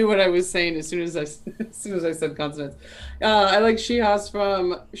that you knew what I was saying as soon as I said consonants. I like Shihas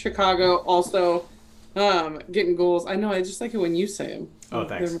from Chicago also getting goals. I know. I just like it when you say them. Oh,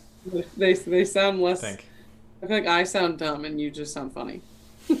 thanks. They sound less. Thank. I feel like I sound dumb and you just sound funny.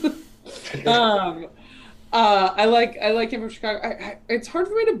 I like him from Chicago. It's hard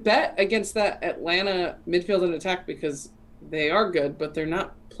for me to bet against that Atlanta midfield and attack because they are good, but they're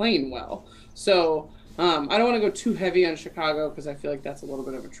not playing well. So I don't want to go too heavy on Chicago because I feel like that's a little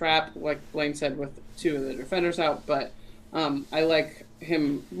bit of a trap, like Blaine said, with two of the defenders out. But I like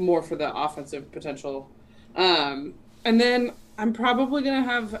him more for the offensive potential. And then I'm probably going to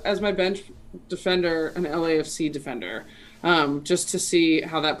have as my bench defender an LAFC defender, just to see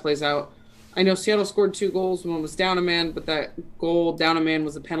how that plays out. I know Seattle scored 2 goals. One was down a man, but that goal down a man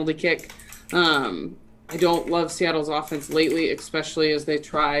was a penalty kick. I don't love Seattle's offense lately, especially as they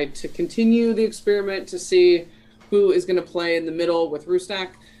try to continue the experiment to see who is going to play in the middle with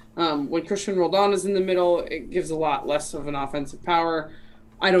Rusnak. When Christian Roldan is in the middle, it gives a lot less of an offensive power.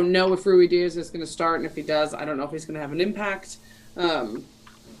 I don't know if Rui Diaz is going to start, and if he does, I don't know if he's going to have an impact.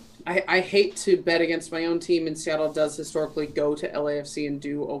 I hate to bet against my own team, and Seattle does historically go to LAFC and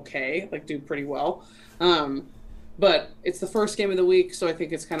do okay, do pretty well. But it's the first game of the week, so I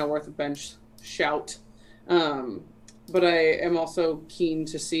think it's kind of worth a bench shout. But I am also keen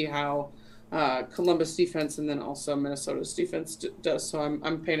to see how Columbus defense and then also Minnesota's defense does. So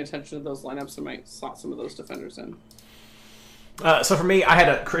I'm paying attention to those lineups and might slot some of those defenders in. So for me, I had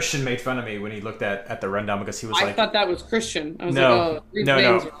a Christian made fun of me when he looked at the rundown because he was I thought that was Christian. I was no.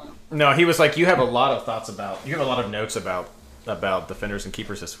 He was like, you have a lot of notes about defenders and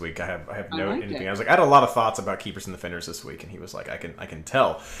keepers this week. I have no anything. I was like, I had a lot of thoughts about keepers and defenders this week, and he was like, I can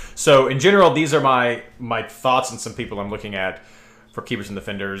tell. So in general, these are my thoughts and some people I'm looking at for keepers and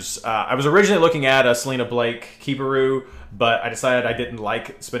defenders. I was originally looking at a Selena Blake keeperoo, but I decided I didn't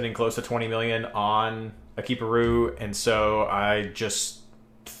like spending close to $20 million on a keeperoo, and so I just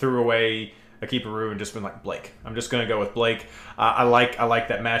threw away a keeperoo and just been like, Blake. I'm just going to go with Blake. I like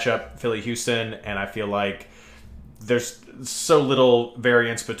that matchup, Philly-Houston, and I feel like there's so little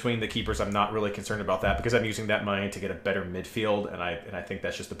variance between the keepers. I'm not really concerned about that because I'm using that money to get a better midfield, and I think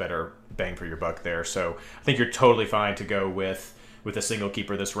that's just a better bang for your buck there. So I think you're totally fine to go with a single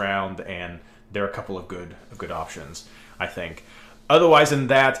keeper this round, and there are a couple of good options, I think. Otherwise than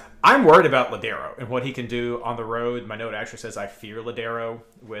that, I'm worried about Ladero and what he can do on the road. My note actually says I fear Ladero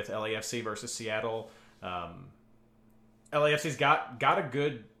with LAFC versus Seattle. LAFC's got a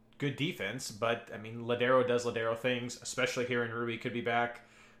good defense, but I mean Ladero does Ladero things, especially here in Ruby could be back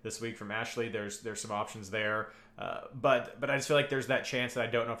this week from Ashley. There's some options there, but I just feel like there's that chance that I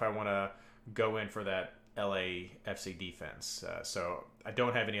don't know if I want to go in for that LAFC defense. So I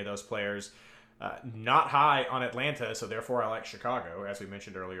don't have any of those players. Not high on Atlanta, so therefore I like Chicago. As we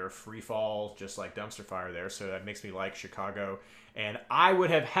mentioned earlier, free fall, just like dumpster fire there, so that makes me like Chicago. And I would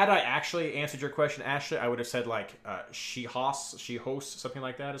have, had I actually answered your question, Ashley, I would have said like she hosts, something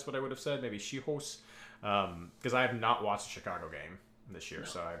like that is what I would have said, maybe she hosts, because I have not watched a Chicago game this year,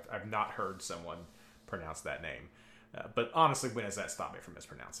 so I've not heard someone pronounce that name. But honestly, when has that stopped me from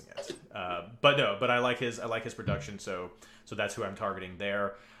mispronouncing it? But I like his production, so that's who I'm targeting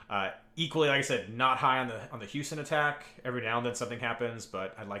there. Equally, like I said, not high on the Houston attack. Every now and then something happens,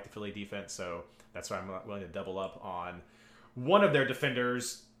 but I like the Philly defense, so that's why I'm willing to double up on one of their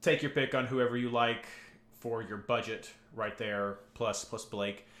defenders. Take your pick on whoever you like for your budget right there, plus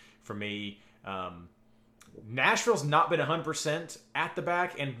Blake for me. Nashville's not been 100% at the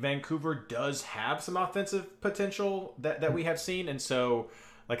back, and Vancouver does have some offensive potential that we have seen, and so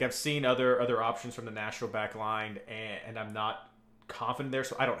like I've seen other options from the Nashville back line, and I'm not confident there,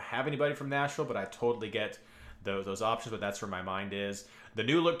 so I don't have anybody from Nashville, but I totally get those options, but that's where my mind is. The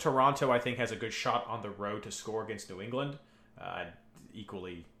new look Toronto, I think, has a good shot on the road to score against New England,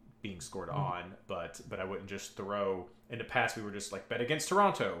 equally being scored on, but I wouldn't just throw. In the past, we were just like, bet against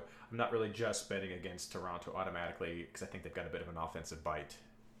Toronto. I'm not really just betting against Toronto automatically, because I think they've got a bit of an offensive bite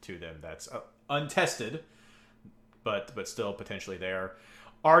to them that's untested, but still potentially there.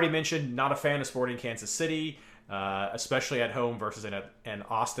 Already mentioned, not a fan of Sporting Kansas City, especially at home versus an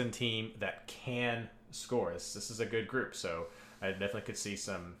Austin team that can score. This is a good group, so I definitely could see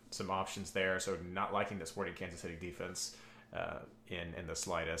some options there. So not liking the Sporting Kansas City defense in the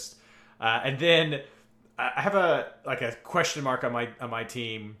slightest. And then I have a question mark on my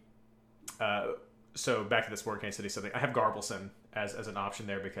team. So back to the Sporting Kansas City something. I have Garbleson as an option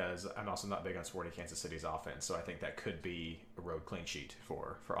there because I'm also not big on Sporting Kansas City's offense. So I think that could be a road clean sheet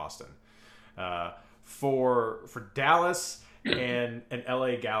for Austin. For Dallas and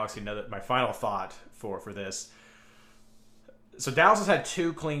LA Galaxy, my final thought for this. So Dallas has had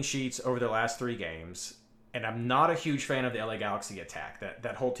 2 clean sheets over their last 3 games, and I'm not a huge fan of the LA Galaxy attack.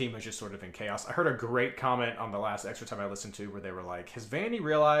 That whole team is just sort of in chaos. I heard a great comment on the last Extra Time I listened to where they were like, has Vandy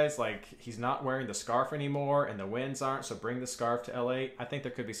realized like he's not wearing the scarf anymore and the wins aren't, so bring the scarf to LA? I think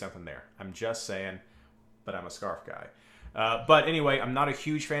there could be something there. I'm just saying, but I'm a scarf guy. But anyway, I'm not a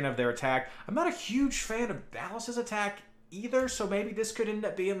huge fan of their attack. I'm not a huge fan of Dallas's attack either, so maybe this could end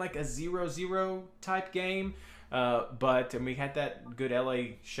up being like a 0-0 type game. And we had that good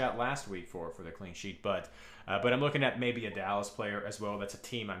LA shot last week for the clean sheet. But I'm looking at maybe a Dallas player as well. That's a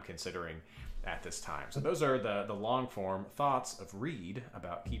team I'm considering at this time. So those are the long form thoughts of Reed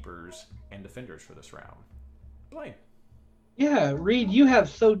about keepers and defenders for this round. Blaine. Yeah, Reed, you have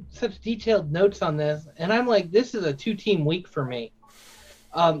such detailed notes on this, and I'm like, this is a 2-team week for me.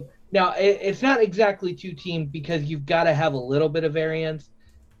 Now, it's not exactly 2 teams because you've got to have a little bit of variance,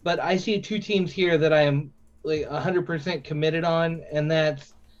 but I see 2 teams here that I am like 100% committed on, and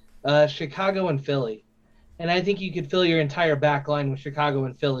that's Chicago and Philly. And I think you could fill your entire back line with Chicago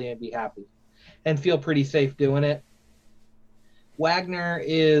and Philly and be happy and feel pretty safe doing it. Wagner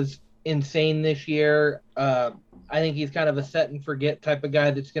is insane this year. I think he's kind of a set and forget type of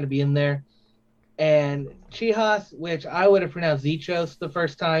guy that's going to be in there. And Chihas, which I would have pronounced Zichos the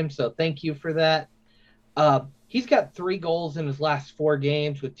first time, so thank you for that. He's got 3 goals in his last 4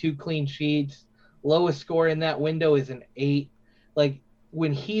 games with 2 clean sheets. Lowest score in that window is an 8. Like,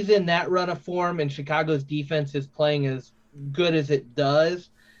 when he's in that run of form and Chicago's defense is playing as good as it does,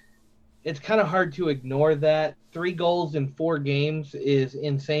 it's kind of hard to ignore that. 3 goals in 4 games is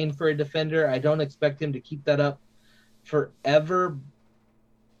insane for a defender. I don't expect him to keep that up forever,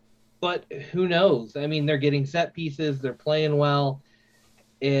 but who knows? I mean, they're getting set pieces. They're playing well.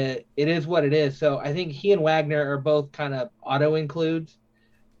 It is what it is. So I think he and Wagner are both kind of auto includes.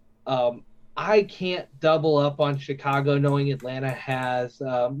 I can't double up on Chicago knowing Atlanta has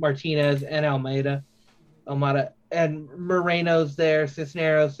Martinez and Almada, and Moreno's there,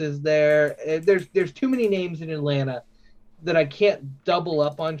 Cisneros is there. There's too many names in Atlanta that I can't double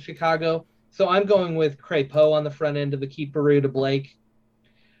up on Chicago. So I'm going with Crépeau on the front end of the keeperoo to Blake.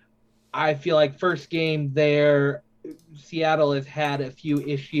 I feel like first game there, Seattle has had a few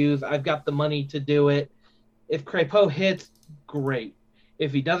issues. I've got the money to do it. If Crépeau hits, great.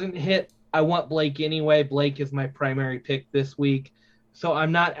 If he doesn't hit, I want Blake anyway. Blake is my primary pick this week. so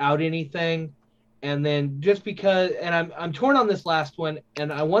I'm not out anything. And then just because, and I'm torn on this last one,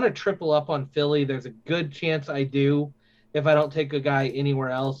 and I want to triple up on Philly. There's a good chance I do if I don't take a guy anywhere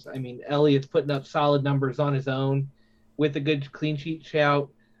else. I mean, Elliott's putting up solid numbers on his own with a good clean sheet shout.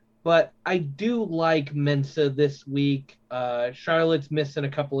 But I do like Mensa this week. Charlotte's missing a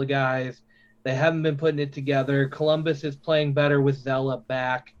couple of guys. They haven't been putting it together. Columbus is playing better with Zella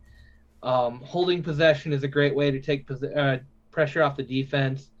back. Holding possession is a great way to take pressure off the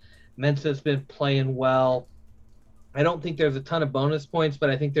defense. Mensa's been playing well. I don't think there's a ton of bonus points, but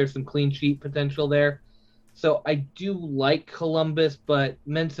I think there's some clean sheet potential there. So I do like Columbus, but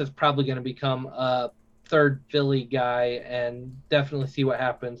Mensa's probably going to become a third Philly guy and definitely see what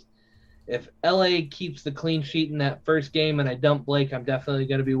happens. If LA keeps the clean sheet in that first game and I dump Blake, I'm definitely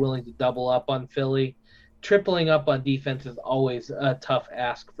going to be willing to double up on Philly. Tripling up on defense is always a tough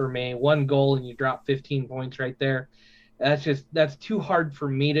ask for me. 1 goal and you drop 15 points right there. That's too hard for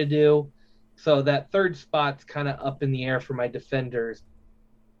me to do. So that third spot's kind of up in the air for my defenders.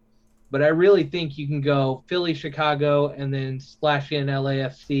 But I really think you can go Philly, Chicago, and then splash in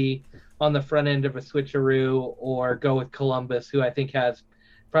LAFC on the front end of a switcheroo, or go with Columbus, who I think has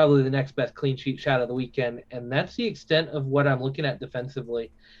probably the next best clean sheet shot of the weekend. And that's the extent of what I'm looking at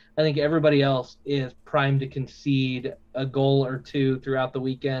defensively. I think everybody else is primed to concede a goal or two throughout the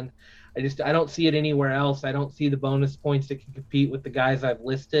weekend. I don't see it anywhere else. I don't see the bonus points that can compete with the guys I've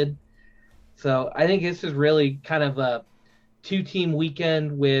listed. So I think this is really kind of a 2-team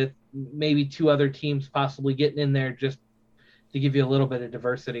weekend with maybe 2 other teams possibly getting in there just to give you a little bit of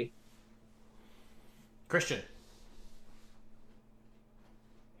diversity. Christian.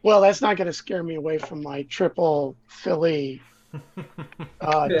 Well, that's not going to scare me away from my triple Philly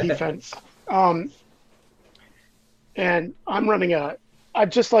defense. And I'd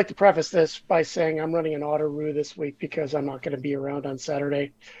just like to preface this by saying I'm running an auto-roo this week because I'm not going to be around on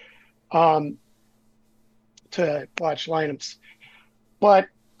Saturday to watch lineups. But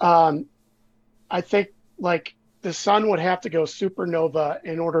I think like the Sun would have to go supernova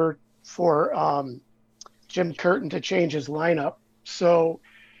in order for Jim Curtin to change his lineup. So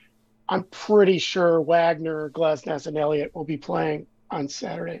I'm pretty sure Wagner, Glesnes, and Elliott will be playing on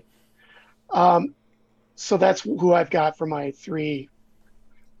Saturday. So that's who I've got for my 3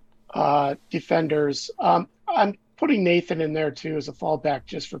 defenders. I'm putting Nathan in there too as a fallback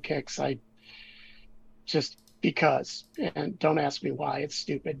just for kicks. Just because, and don't ask me why, it's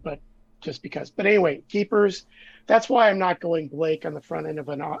stupid, but just because. But anyway, keepers, that's why I'm not going Blake on the front end of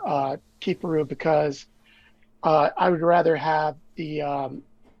an keeperoo, because I would rather have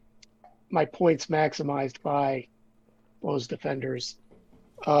my points maximized by those defenders.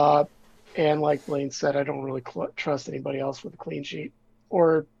 And like Blaine said, I don't really trust anybody else with a clean sheet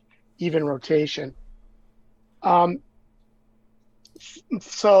or even rotation.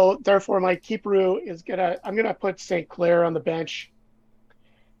 So therefore my keeperoo is I'm gonna put St. Clair on the bench,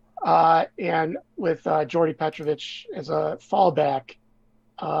 and with Jordy Petrovic as a fallback.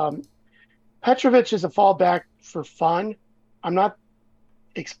 Petrovic is a fallback for fun. I'm not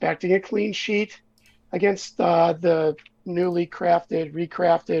expecting a clean sheet against the newly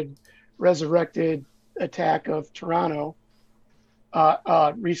recrafted, resurrected attack of Toronto.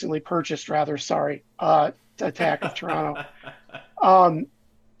 Recently purchased, rather, sorry, attack of Toronto.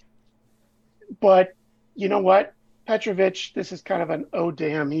 But you know what? Petrovic, this is kind of an oh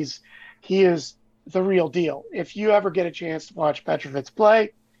damn. He is the real deal. If you ever get a chance to watch Petrovic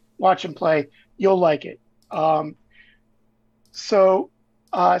play, watch him play, you'll like it. So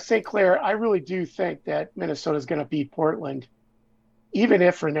St. Clair, I really do think that Minnesota is going to beat Portland, even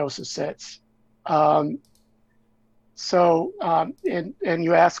if Reynoso sits. And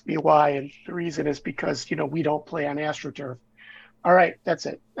you ask me why, and the reason is because, we don't play on AstroTurf. All right, that's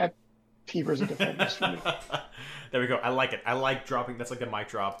it. That Keepers and defenders for me. There we go. I like it. I like dropping. That's like the mic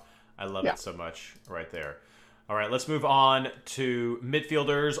drop. I love it so much right there. All right, let's move on to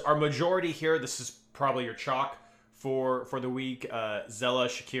midfielders. Our majority here, this is probably your chalk for the week. Zella,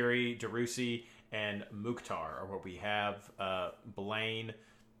 Shaqiri, Derusi, and Mukhtar are what we have. Blaine,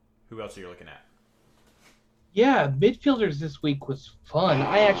 who else are you looking at? Yeah, midfielders this week was fun.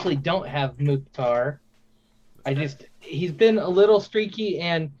 I actually don't have Mukhtar. He's been a little streaky,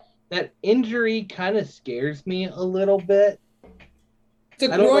 and that injury kind of scares me a little bit. It's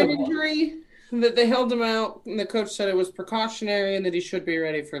a groin injury that they held him out, and the coach said it was precautionary and that he should be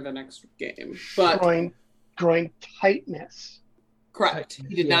ready for the next game. But groin tightness. Correct.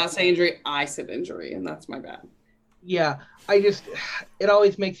 He did not say injury. I said injury, and that's my bad. Yeah, it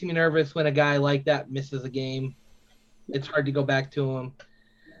always makes me nervous when a guy like that misses a game. It's hard to go back to him.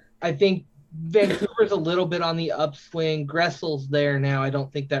 I think Vancouver's a little bit on the upswing. Gressel's there now. I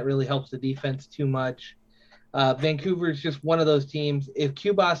don't think that really helps the defense too much. Vancouver's just one of those teams. If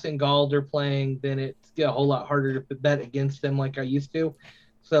Cubas and Gald are playing, then it's a whole lot harder to bet against them like I used to.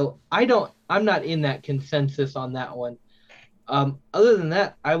 So I'm not in that consensus on that one. Other than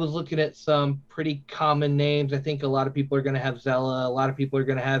that, I was looking at some pretty common names. I think a lot of people are going to have Zella. A lot of people are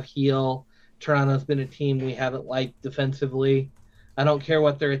going to have Heel. Toronto's been a team we haven't liked defensively. I don't care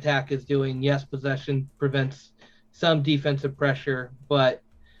what their attack is doing. Yes, possession prevents some defensive pressure, but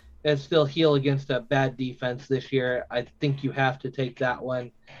it's still Heel against a bad defense this year. I think you have to take that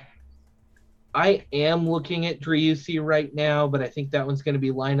one. I am looking at Driussi right now, but I think that one's going to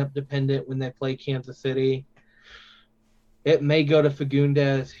be lineup dependent when they play Kansas City. It may go to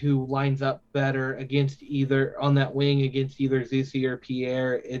Fagundes, who lines up better against either on that wing against either Zusi or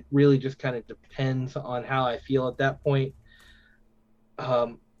Pierre. It really just kind of depends on how I feel at that point.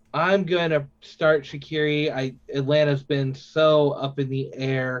 I'm going to start Shaqiri. Atlanta's been so up in the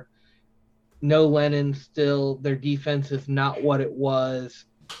air. No Lennon still. Their defense is not what it was.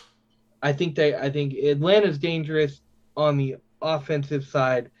 I think Atlanta's dangerous on the offensive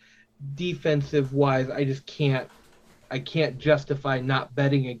side. Defensive wise, I can't justify not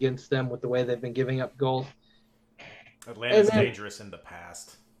betting against them with the way they've been giving up goals. Atlanta's dangerous in the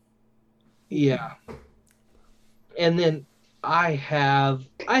past. Yeah. And then I have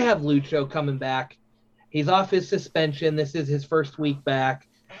Lucho coming back. He's off his suspension. This is his first week back.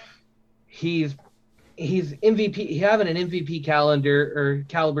 He's MVP, having an MVP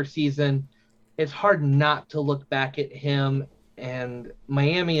caliber season. It's hard not to look back at him. And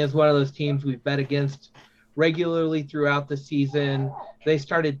Miami is one of those teams we've bet against regularly throughout the season. They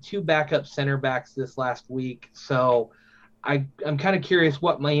started 2 backup center backs this last week. So I'm kind of curious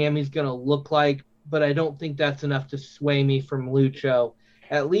what Miami's going to look like, but I don't think that's enough to sway me from Lucho,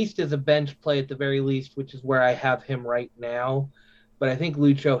 at least as a bench play at the very least, which is where I have him right now. But I think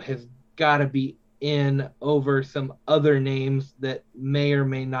Lucho has got to be in over some other names that may or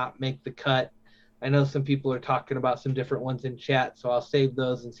may not make the cut. I know some people are talking about some different ones in chat, so I'll save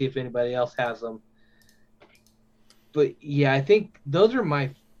those and see if anybody else has them. But yeah, I think those are my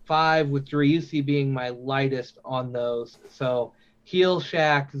 5, with Driussi being my lightest on those. So Heel,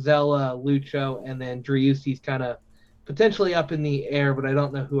 Shaq, Zella, Lucho, and then Driussi's kind of potentially up in the air, but I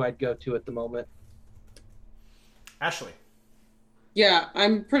don't know who I'd go to at the moment. Ashley. Yeah,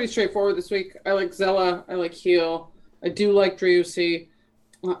 I'm pretty straightforward this week. I like Zella. I like Heel. I do like Driussi.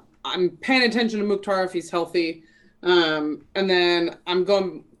 I'm paying attention to Mukhtar if he's healthy. And then I'm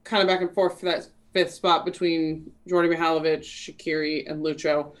going kind of back and forth for that 5th spot between Jordy Mihailovic, Shaqiri, and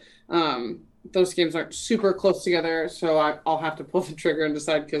Lucho. Those games aren't super close together, so I'll have to pull the trigger and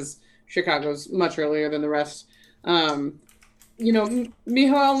decide because Chicago's much earlier than the rest. Miho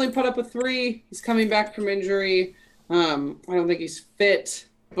only put up a 3. He's coming back from injury. I don't think he's fit,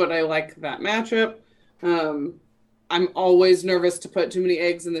 but I like that matchup. I'm always nervous to put too many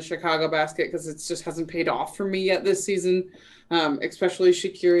eggs in the Chicago basket because it just hasn't paid off for me yet this season, especially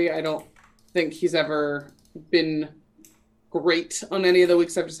Shaqiri. I don't think he's ever been great on any of the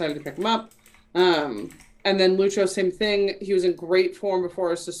weeks I've decided to pick him up. And then Lucho, same thing. He was in great form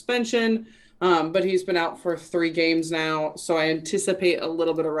before his suspension, but he's been out for 3 games now, so I anticipate a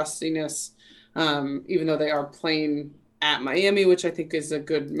little bit of rustiness, even though they are playing at Miami, which I think is a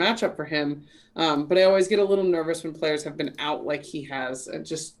good matchup for him. But I always get a little nervous when players have been out like he has. And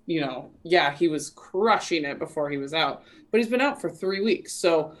just, he was crushing it before he was out, but he's been out for 3 weeks.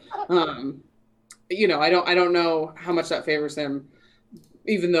 So, I don't know how much that favors him,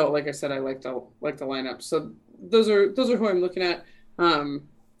 even though, like I said, I like the lineup. So those are who I'm looking at.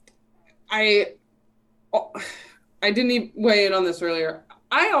 I didn't even weigh in on this earlier.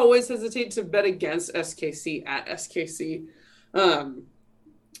 I always hesitate to bet against SKC at SKC.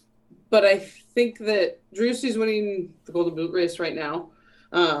 But I think that Driussi's winning the Golden Boot race right now.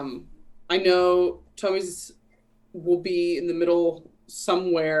 I know Tommy's will be in the middle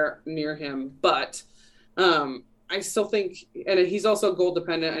somewhere near him, but I still think, and he's also goal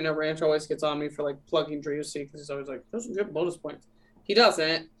dependent. I know Ranch always gets on me for plugging Driussi because he's always like, doesn't get bonus points. He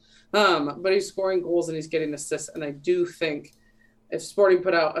doesn't, but he's scoring goals and he's getting assists. And I do think if Sporting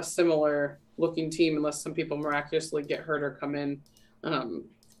put out a similar looking team, unless some people miraculously get hurt or come in,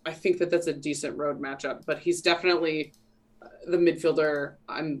 I think that that's a decent road matchup. But he's definitely the midfielder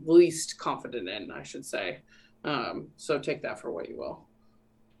I'm least confident in, I should say. So take that for what you will.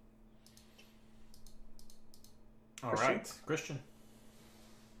 All right, Christian.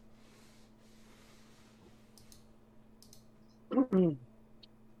 In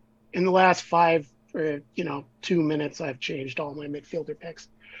the last five for 2 minutes, I've changed all my midfielder picks.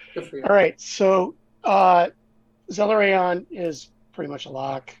 Good for you. All right, so Zelarayan is pretty much a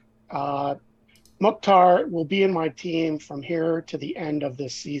lock. Mukhtar will be in my team from here to the end of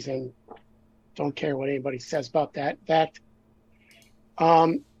this season. Don't care what anybody says about that.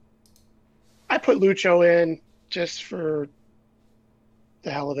 I put Lucho in just for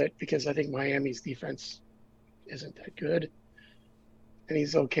the hell of it because I think Miami's defense isn't that good. And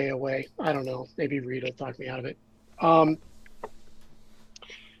he's okay away. I don't know. Maybe Reed will talk me out of it. I'm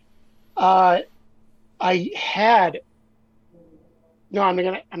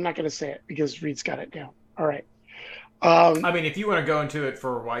not gonna say it because Reed's got it down. All right. I mean, if you want to go into it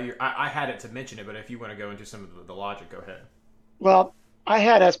for why I had it to mention it, but if you want to go into some of the logic, go ahead. Well, I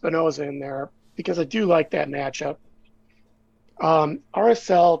had Espinoza in there because I do like that matchup.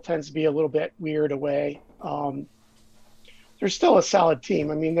 RSL tends to be a little bit weird away. They're still a solid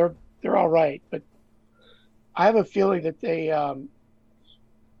team. I mean, they're all right, but I have a feeling that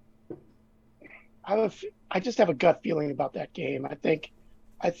I just have a gut feeling about that game. I think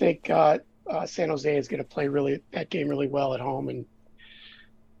San Jose is going to play that game really well at home,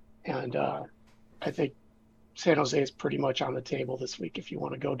 and I think San Jose is pretty much on the table this week if you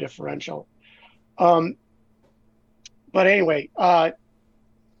want to go differential. But anyway, I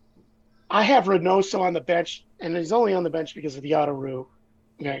have Reynoso on the bench, and he's only on the bench because of the Ottaru.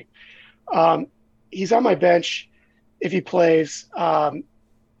 Okay. He's on my bench if he plays.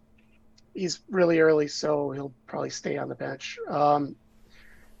 He's really early, so he'll probably stay on the bench.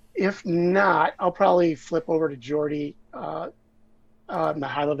 If not, I'll probably flip over to Jordy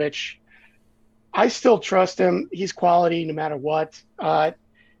Mihailovic. I still trust him. He's quality no matter what.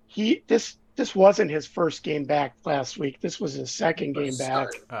 This wasn't his first game back last week. This was his second game back.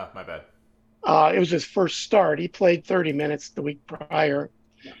 Oh, my bad. It was his first start. He played 30 minutes the week prior.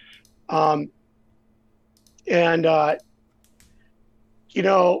 I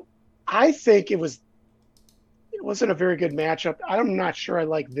think it wasn't a very good matchup. I'm not sure I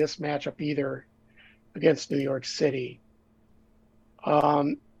like this matchup either against New York City.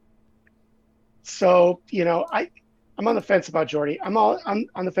 I'm on the fence about Jordy. I'm on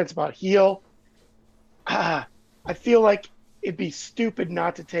the fence about Heel. I feel like it'd be stupid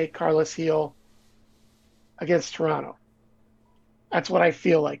not to take Carlos Heel against Toronto. That's what I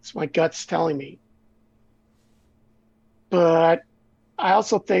feel like. It's my gut's telling me. But I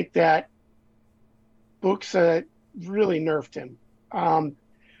also think that Buxa really nerfed him.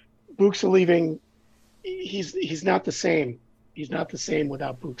 Buxa leaving, he's not the same. He's not the same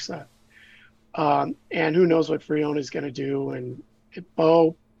without Buxa. And who knows what Friona is going to do. And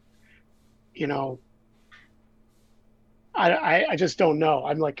Bo, I just don't know.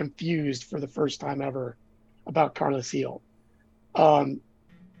 I'm like confused for the first time ever about Carlos Heel. But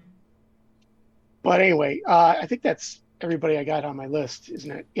anyway, I think that's everybody I got on my list,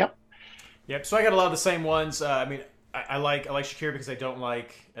 isn't it? Yep. So I got a lot of the same ones. I like Shakir because I don't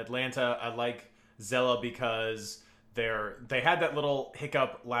like Atlanta. I like Zella because they had that little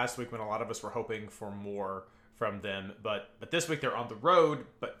hiccup last week when a lot of us were hoping for more from them. But this week they're on the road,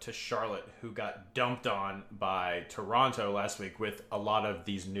 but to Charlotte, who got dumped on by Toronto last week with a lot of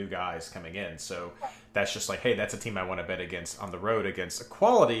these new guys coming in. So that's just like, hey, that's a team I want to bet against on the road against a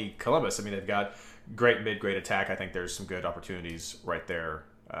quality Columbus. I mean, they've got great mid, great attack. I think there's some good opportunities right there.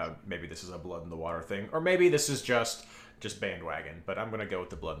 Maybe this is a blood in the water thing, or maybe this is just bandwagon. But I'm going to go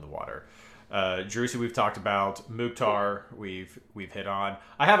with the blood in the water. Drusi, we've talked about. Mukhtar, we've hit on.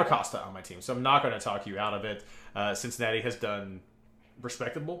 I have Acosta on my team, so I'm not going to talk you out of it. Cincinnati has done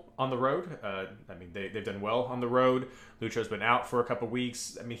respectable on the road. They've done well on the road. Lucho's been out for a couple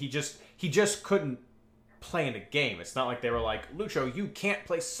weeks. I mean, he just couldn't play in a game. It's not like they were like, Lucho, you can't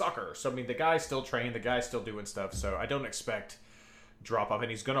play soccer. So I mean, the guy's still training, the guy's still doing stuff. So I don't expect drop off, and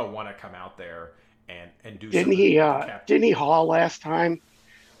he's going to want to come out there and do. Didn't he haul last time?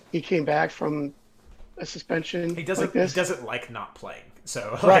 He came back from a suspension. He doesn't. Like this? He doesn't like not playing.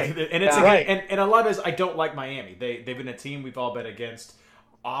 So right, and it's right. And a lot of it is I don't like Miami. They've been a team we've all bet against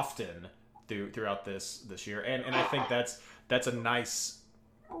often throughout this year, and I think that's a nice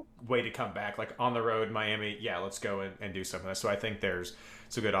way to come back. Like on the road, Miami. Yeah, let's go and do something. So I think there's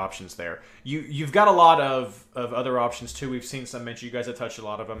some good options there. You've got a lot of other options too. We've seen some mentioned. You guys have touched a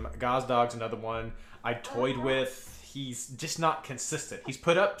lot of them. Gozdog's another one I toyed with. He's just not consistent. He's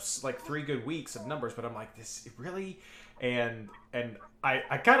put up like 3 good weeks of numbers, but I'm like, this really, and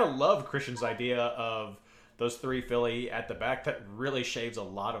I kind of love Christian's idea of those 3 Philly at the back. That really shaves a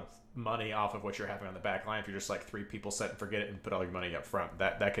lot of money off of what you're having on the back line. If you're just like 3 people set and forget it and put all your money up front,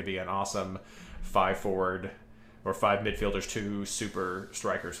 that could be an awesome 5 forward or 5 midfielders, 2 super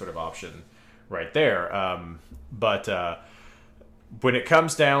strikers sort of option right there. But when it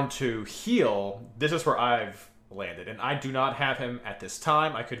comes down to heel, this is where I've landed, and I do not have him at this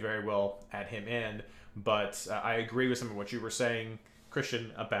time. I could very well add him in, but I agree with some of what you were saying,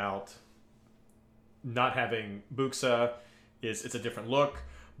 Christian, about not having Buxa. It's a different look,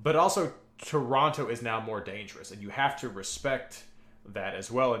 but also Toronto is now more dangerous, and you have to respect that as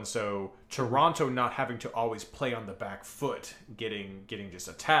well. And so Toronto not having to always play on the back foot, getting just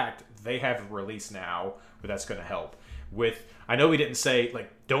attacked, they have a release now where that's going to help. I know we didn't say,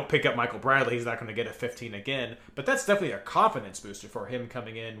 like, don't pick up Michael Bradley, he's not going to get a 15 again, but that's definitely a confidence booster for him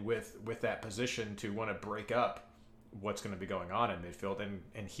coming in with that position to want to break up what's going to be going on in midfield,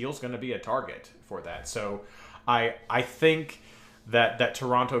 and Heel's going to be a target for that. So I think that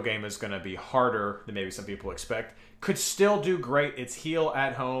Toronto game is going to be harder than maybe some people expect. Could still do great. It's Heel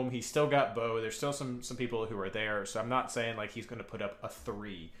at home. He's still got Bo. There's still some people who are there. So I'm not saying like he's going to put up a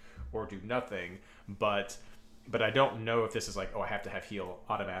 3 or do nothing, but I don't know if this is like, oh, I have to have Heel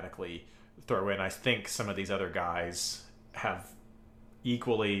automatically throw in. I think some of these other guys have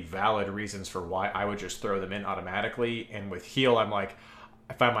equally valid reasons for why I would just throw them in automatically. And with Heel, I'm like,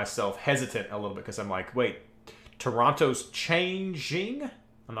 I find myself hesitant a little bit because I'm like, wait, Toronto's changing.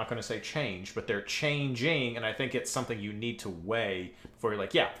 I'm not going to say change, but they're changing, and I think it's something you need to weigh before you're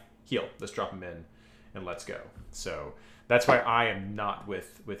like, yeah, Heel, let's drop him in and let's go. So that's why I am not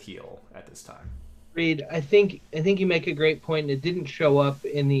with Heel at this time. Reed, I think you make a great point, and it didn't show up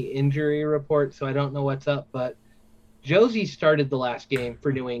in the injury report, so I don't know what's up, but Josie started the last game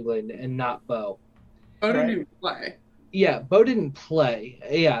for New England and not Bo. Bo didn't even play. Yeah, Bo didn't play.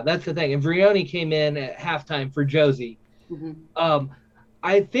 Yeah, that's the thing. And Vrioni came in at halftime for Josie. Mm-hmm.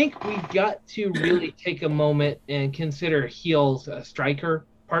 I think we've got to really take a moment and consider Heel's striker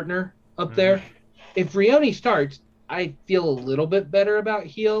partner up there. If Vrioni starts, I feel a little bit better about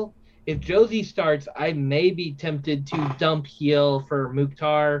Heel. If Josie starts, I may be tempted to dump Heel for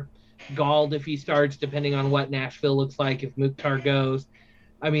Mukhtar, Gald if he starts, depending on what Nashville looks like if Mukhtar goes.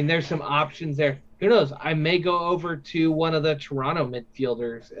 I mean, there's some options there. Who knows? I may go over to one of the Toronto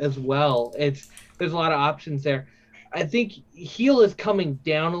midfielders as well. There's a lot of options there. I think Heel is coming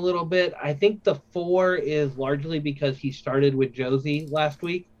down a little bit. I think the 4 is largely because he started with Josie last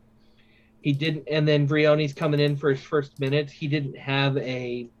week. He didn't, and then Vrioni's coming in for his first minutes. He didn't have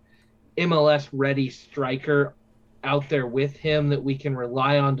a MLS ready striker out there with him that we can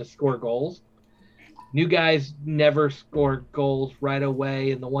rely on to score goals. New guys never score goals right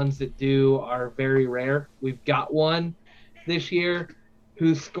away, and the ones that do are very rare. We've got one this year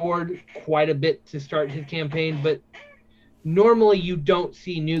who scored quite a bit to start his campaign, but normally you don't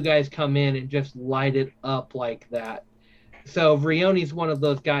see new guys come in and just light it up like that. So Vrioni's one of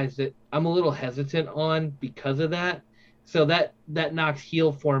those guys that I'm a little hesitant on because of that. So that knocks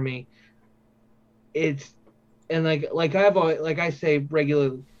Heel for me. Like I say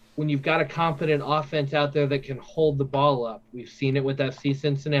regularly, when you've got a confident offense out there that can hold the ball up, we've seen it with FC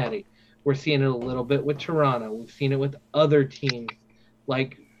Cincinnati. We're seeing it a little bit with Toronto. We've seen it with other teams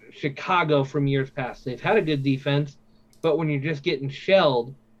like Chicago from years past. They've had a good defense, but when you're just getting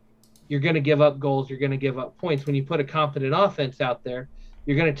shelled, you're going to give up goals. You're going to give up points. When you put a confident offense out there,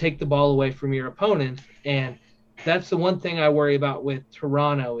 you're going to take the ball away from your opponents. And that's the one thing I worry about with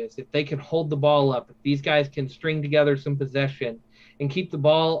Toronto is if they can hold the ball up, if these guys can string together some possession and keep the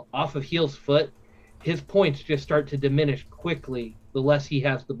ball off of Heel's foot, his points just start to diminish quickly the less he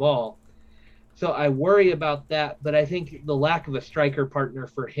has the ball. So I worry about that, but I think the lack of a striker partner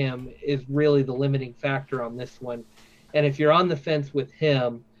for him is really the limiting factor on this one. And if you're on the fence with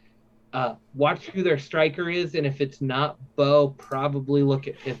him, watch who their striker is, and if it's not Bo, probably look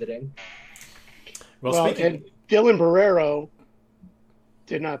at pivoting. Well, and Dylan Barrero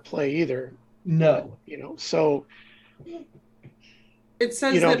did not play either. No. So it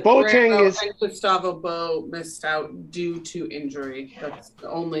says that Boateng is and Gustavo Bo missed out due to injury. That's the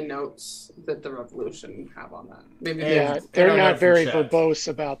only notes that the Revolution have on that. Maybe they're not very verbose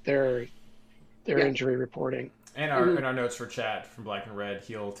about their injury reporting. And our notes for chat from Black and Red,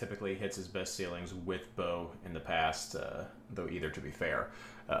 Heel typically hits his best ceilings with Bo in the past, though either, to be fair.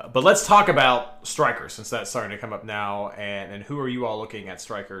 But let's talk about strikers, since that's starting to come up now. And who are you all looking at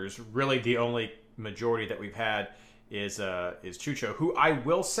strikers? Really, the only majority that we've had is Chucho, who I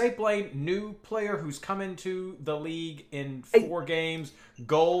will say, Blaine, new player who's come into the league in 4 games,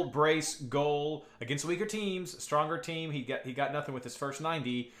 goal, brace, goal against weaker teams, stronger team. He got nothing with his first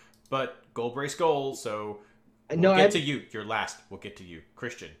 90, but goal, brace, goal. So we'll get to you. You're last. We'll get to you.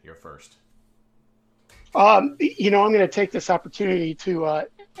 Christian, you're first. I'm going to take this opportunity to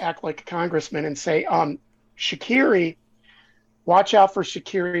act like a congressman and say, Shaqiri, watch out for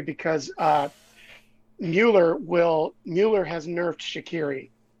Shaqiri because Mueller has nerfed Shaqiri.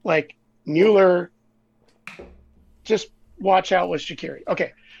 Like Mueller, just watch out with Shaqiri.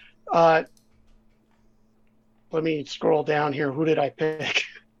 Okay. Let me scroll down here. Who did I pick?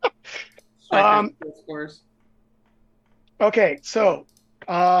 Okay, so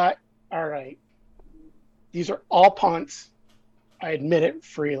all right. These are all punts. I admit it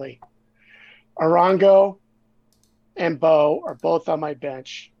freely. Arango and Bo are both on my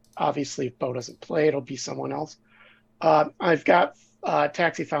bench. Obviously, if Bo doesn't play, it'll be someone else. I've got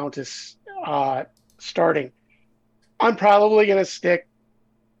Taxi Fountas starting. I'm probably going to stick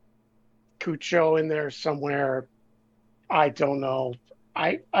Cucho in there somewhere. I don't know.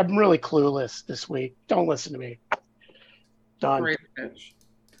 I'm really clueless this week. Don't listen to me. Done. Great pitch.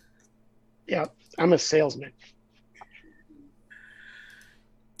 Yeah, I'm a salesman.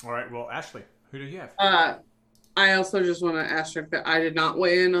 All right. Well, Ashley, who do you have? I also just want to asterisk that I did not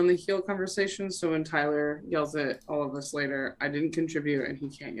weigh in on the heel conversation. So when Tyler yells at all of us later, I didn't contribute and he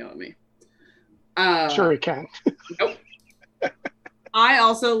can't yell at me. Sure he can. Nope. I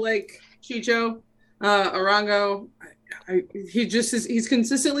also like Chicho, Arango. He's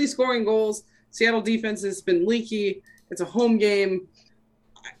consistently scoring goals. Seattle defense has been leaky. It's a home game.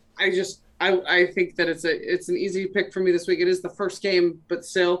 I think that it's an easy pick for me this week. It is the first game, but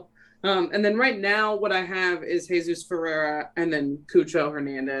still. And then right now, what I have is Jesus Ferreira and then Cucho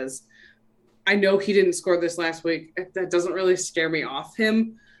Hernandez. I know he didn't score this last week. That doesn't really scare me off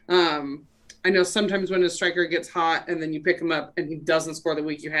him. I know sometimes when a striker gets hot and then you pick him up and he doesn't score the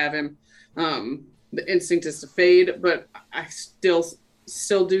week you have him, the instinct is to fade. But I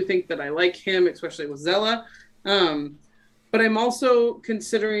still do think that I like him, especially with Zella. But I'm also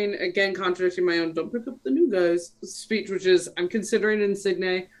considering, again, contradicting my own "don't pick up the new guys" speech, which is I'm considering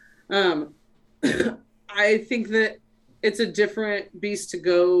Insigne. I think that it's a different beast to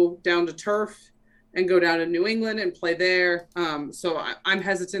go down to turf and go down to New England and play there. So I'm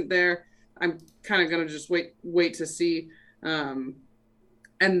hesitant there. I'm kind of going to just wait to see. But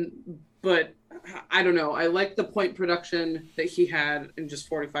I don't know. I like the point production that he had in just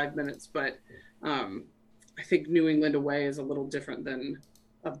 45 minutes, but I think New England away is a little different than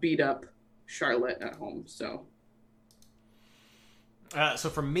a beat up Charlotte at home. So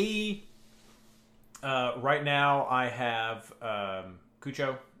for me, right now I have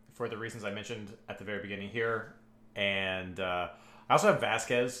Cucho for the reasons I mentioned at the very beginning here, and I also have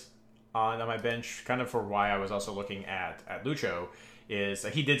Vasquez on my bench, kind of for why I was also looking at Lucho. Is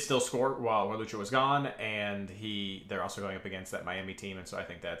he did still score while Lucho was gone, and they're also going up against that Miami team, and so I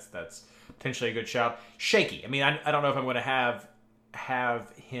think that's potentially a good shout. Shaky. I mean, I don't know if I'm going to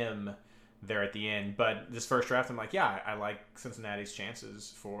have him there at the end, but this first draft, I'm like, yeah, I like Cincinnati's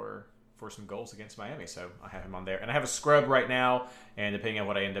chances for some goals against Miami, so I have him on there. And I have a scrub right now, and depending on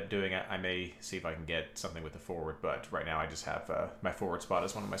what I end up doing, I may see if I can get something with the forward, but right now I just have my forward spot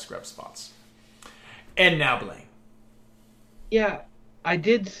as one of my scrub spots. And now Blaine. Yeah, I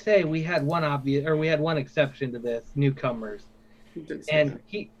did say we had one exception to this, newcomers. And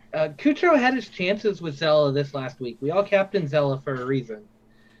Cucho had his chances with Zella this last week. We all captained Zella for a reason.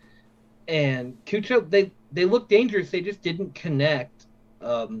 And Cucho, they look dangerous. They just didn't connect.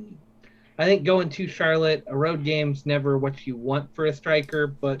 I think going to Charlotte, a road game's never what you want for a striker,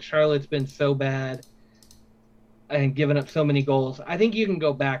 but Charlotte's been so bad and given up so many goals. I think you can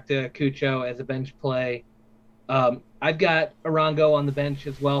go back to Cucho as a bench play. I've got Arango on the bench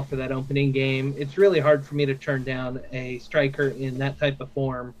as well for that opening game. It's really hard for me to turn down a striker in that type of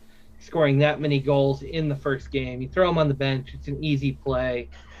form, scoring that many goals in the first game. You throw them on the bench, it's an easy play.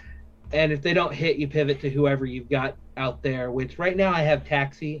 And if they don't hit, you pivot to whoever you've got out there, which right now I have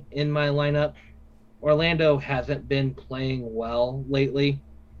Taxi in my lineup. Orlando hasn't been playing well lately.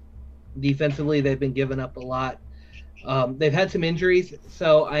 Defensively, they've been giving up a lot. They've had some injuries,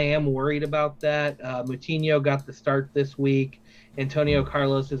 so I am worried about that. Moutinho got the start this week. Antonio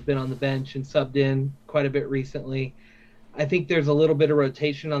Carlos has been on the bench and subbed in quite a bit recently. I think there's a little bit of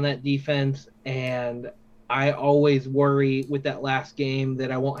rotation on that defense, and I always worry with that last game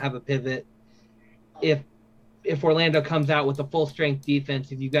that I won't have a pivot. If Orlando comes out with a full-strength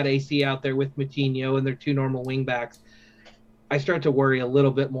defense, if you've got AC out there with Moutinho and their two normal wingbacks, I start to worry a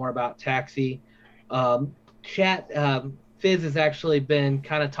little bit more about Taxi. Fizz has actually been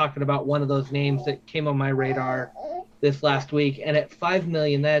kind of talking about one of those names that came on my radar this last week, and at $5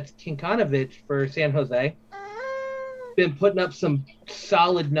 million, that's Kinkanovic for San Jose. Been putting up some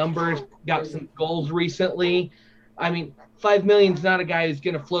solid numbers, got some goals recently. I mean, $5 million is not a guy who's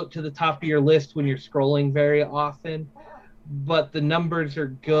going to float to the top of your list when you're scrolling very often, but the numbers are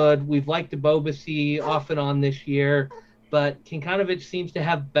good. We've liked Bobasi off and on this year. but Kinkanovic seems to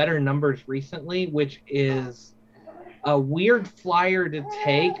have better numbers recently, which is a weird flyer to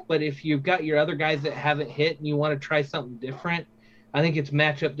take. But if you've got your other guys that haven't hit and you want to try something different, I think it's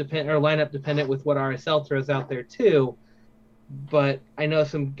matchup dependent or lineup dependent with what RSL throws out there too. But I know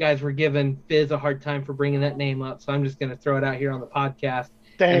some guys were giving Fizz a hard time for bringing that name up, so I'm just going to throw it out here on the podcast.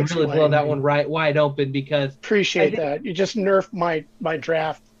 Thanks, and really blow that one right wide open because appreciate that. You just nerfed my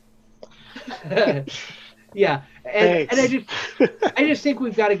draft. Yeah, and I just think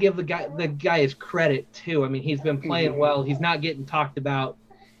we've got to give the guy his credit too. I mean, he's been playing well. He's not getting talked about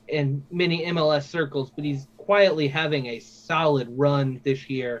in many MLS circles, but he's quietly having a solid run this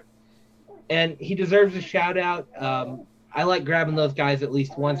year, and he deserves a shout out. I like grabbing those guys at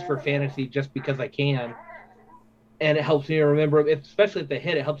least once for fantasy just because I can. And it helps me remember, especially if they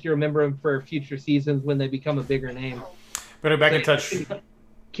hit, it helps you remember them for future seasons when they become a bigger name. Better back in touch.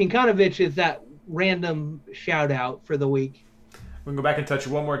 Kinkanovic is that random shout out for the week. We can go back and touch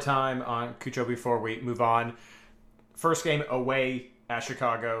one more time on Cucho before we move on. First game away at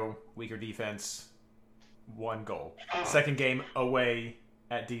Chicago, weaker defense, 1 goal. Second game away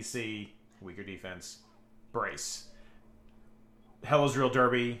at DC, weaker defense, brace. Hellas Real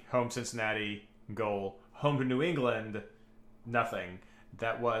Derby, home Cincinnati, goal. Home to New England, nothing.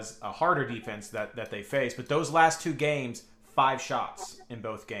 That was a harder defense that they faced. But those last 2 games, 5 shots in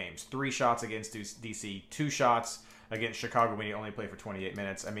both games. 3 shots against DC, 2 shots against Chicago when you only play for 28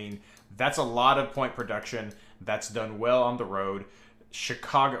 minutes. I mean, that's a lot of point production. That's done well on the road.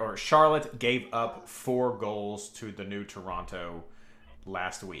 Charlotte gave up 4 goals to the new Toronto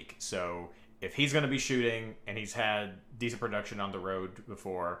last week. So if he's going to be shooting and he's had decent production on the road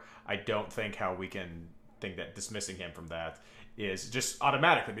before, I don't think how we can think that dismissing him from that is just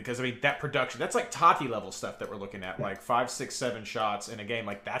automatically, because I mean that production, that's like Totti level stuff that we're looking at, like 5, 6, 7 shots in a game.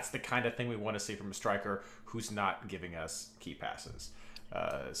 Like that's the kind of thing we want to see from a striker who's not giving us key passes.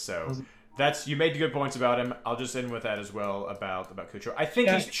 So that's, you made good points about him. I'll just end with that as well about Cucho. I think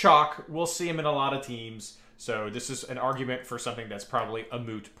he's chalk. We'll see him in a lot of teams. So this is an argument for something that's probably a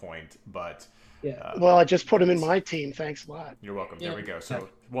moot point, but well, I just put him in my team. Thanks a lot. You're welcome. There we go. So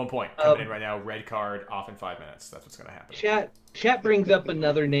 1 point coming in right now. Red card off in 5 minutes. That's what's going to happen. Chat brings up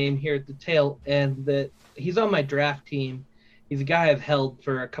another name here at the tail end that he's on my draft team. He's a guy I've held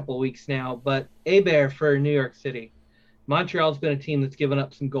for a couple of weeks now, but Hebert for New York City. Montreal's been a team that's given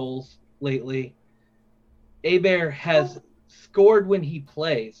up some goals lately. Hebert has scored when he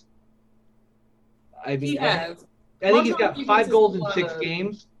plays. I mean, I think he's got 5 goals in 6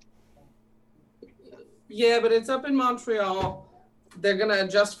 games. Yeah, but it's up in Montreal. They're going to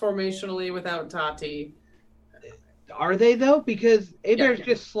adjust formationally without Totti. Are they, though? Because Hebert's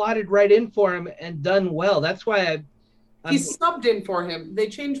just slotted right in for him and done well. That's why he's subbed in for him. They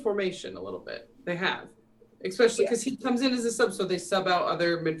changed formation a little bit. They have. Especially because he comes in as a sub, so they sub out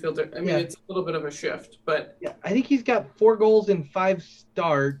other midfielders. I mean, it's a little bit of a shift, but... Yeah, I think he's got 4 goals in 5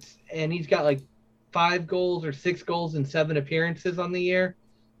 starts, and he's got, like, 5 goals or 6 goals in 7 appearances on the year.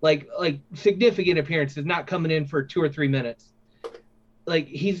 Like significant appearances, not coming in for 2 or 3 minutes. Like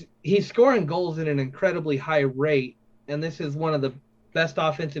he's scoring goals at an incredibly high rate, and this is one of the best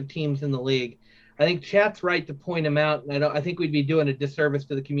offensive teams in the league. I think Chat's right to point him out, and I think we'd be doing a disservice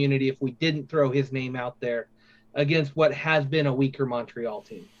to the community if we didn't throw his name out there against what has been a weaker Montreal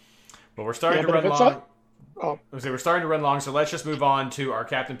team. Well, we're starting to run long. We're starting to run long, so let's just move on to our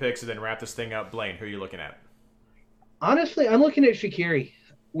captain picks and then wrap this thing up. Blaine, who are you looking at? Honestly, I'm looking at Shaqiri.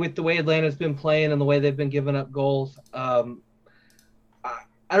 With the way Atlanta's been playing and the way they've been giving up goals, I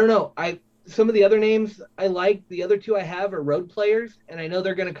don't know. Some of the other names I like, the other 2 I have are road players, and I know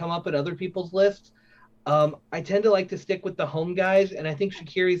they're going to come up at other people's lists. I tend to like to stick with the home guys, and I think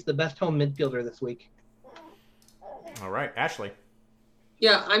Shaqiri's the best home midfielder this week. All right, Ashley.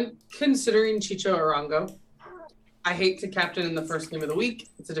 Yeah, I'm considering Chicho Arango. I hate to captain in the first game of the week.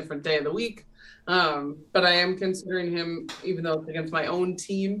 It's a different day of the week. But I am considering him, even though it's against my own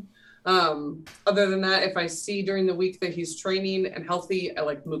team. Other than that, if I see during the week that he's training and healthy, I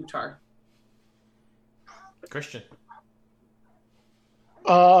like Mukhtar. Christian.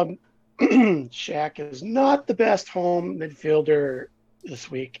 Shaq is not the best home midfielder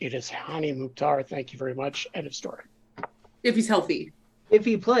this week. It is Hani Mukhtar. Thank you very much. End of story. If he's healthy. If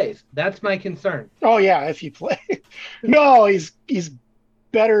he plays, that's my concern. Oh yeah, if he plays. No, he's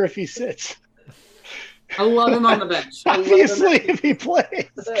better if he sits. I love him on the bench. Obviously, if he plays.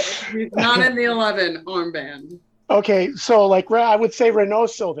 Not in the 11 armband. Okay, so I would say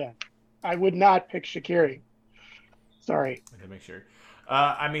Reynoso then. I would not pick Shaqiri. Sorry. I gotta make sure.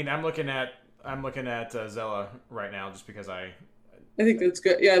 I mean, I'm looking at Zella right now just because I think that's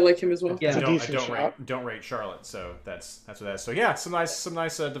good. Yeah, I like him as well. Yeah. It's a decent I shot. don't rate Charlotte, so that's what that is. So yeah, some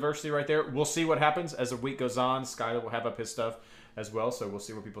nice diversity right there. We'll see what happens as the week goes on. Skyler will have up his stuff as well, so we'll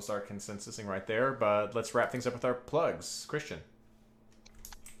see where people start consensusing right there. But let's wrap things up with our plugs. Christian.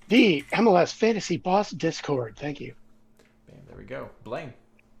 The MLS Fantasy Boss Discord. Thank you. Bam, there we go. Blaine.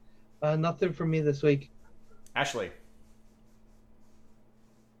 Nothing from me this week. Ashley.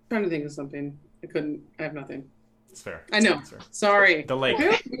 Trying to think of something. I have nothing. It's fair. I know. It's fair. Sorry. The lake.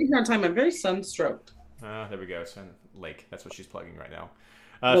 On time. I'm very sunstroked. There we go. It's in Lake. That's what she's plugging right now.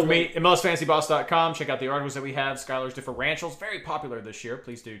 For me, MLSFantasyBoss.com. Check out the articles that we have. Skylar's Differentials. Very popular this year.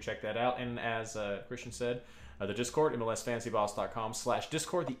 Please do check that out. And as Christian said, the Discord,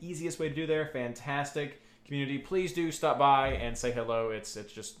 MLSFantasyBoss.com/Discord. The easiest way to do there. Fantastic community. Please do stop by and say hello. It's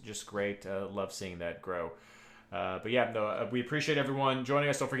just great. Love seeing that grow. But yeah, no, we appreciate everyone joining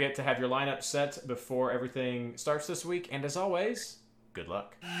us. Don't forget to have your lineup set before everything starts this week. And as always, good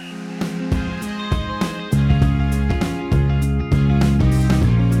luck.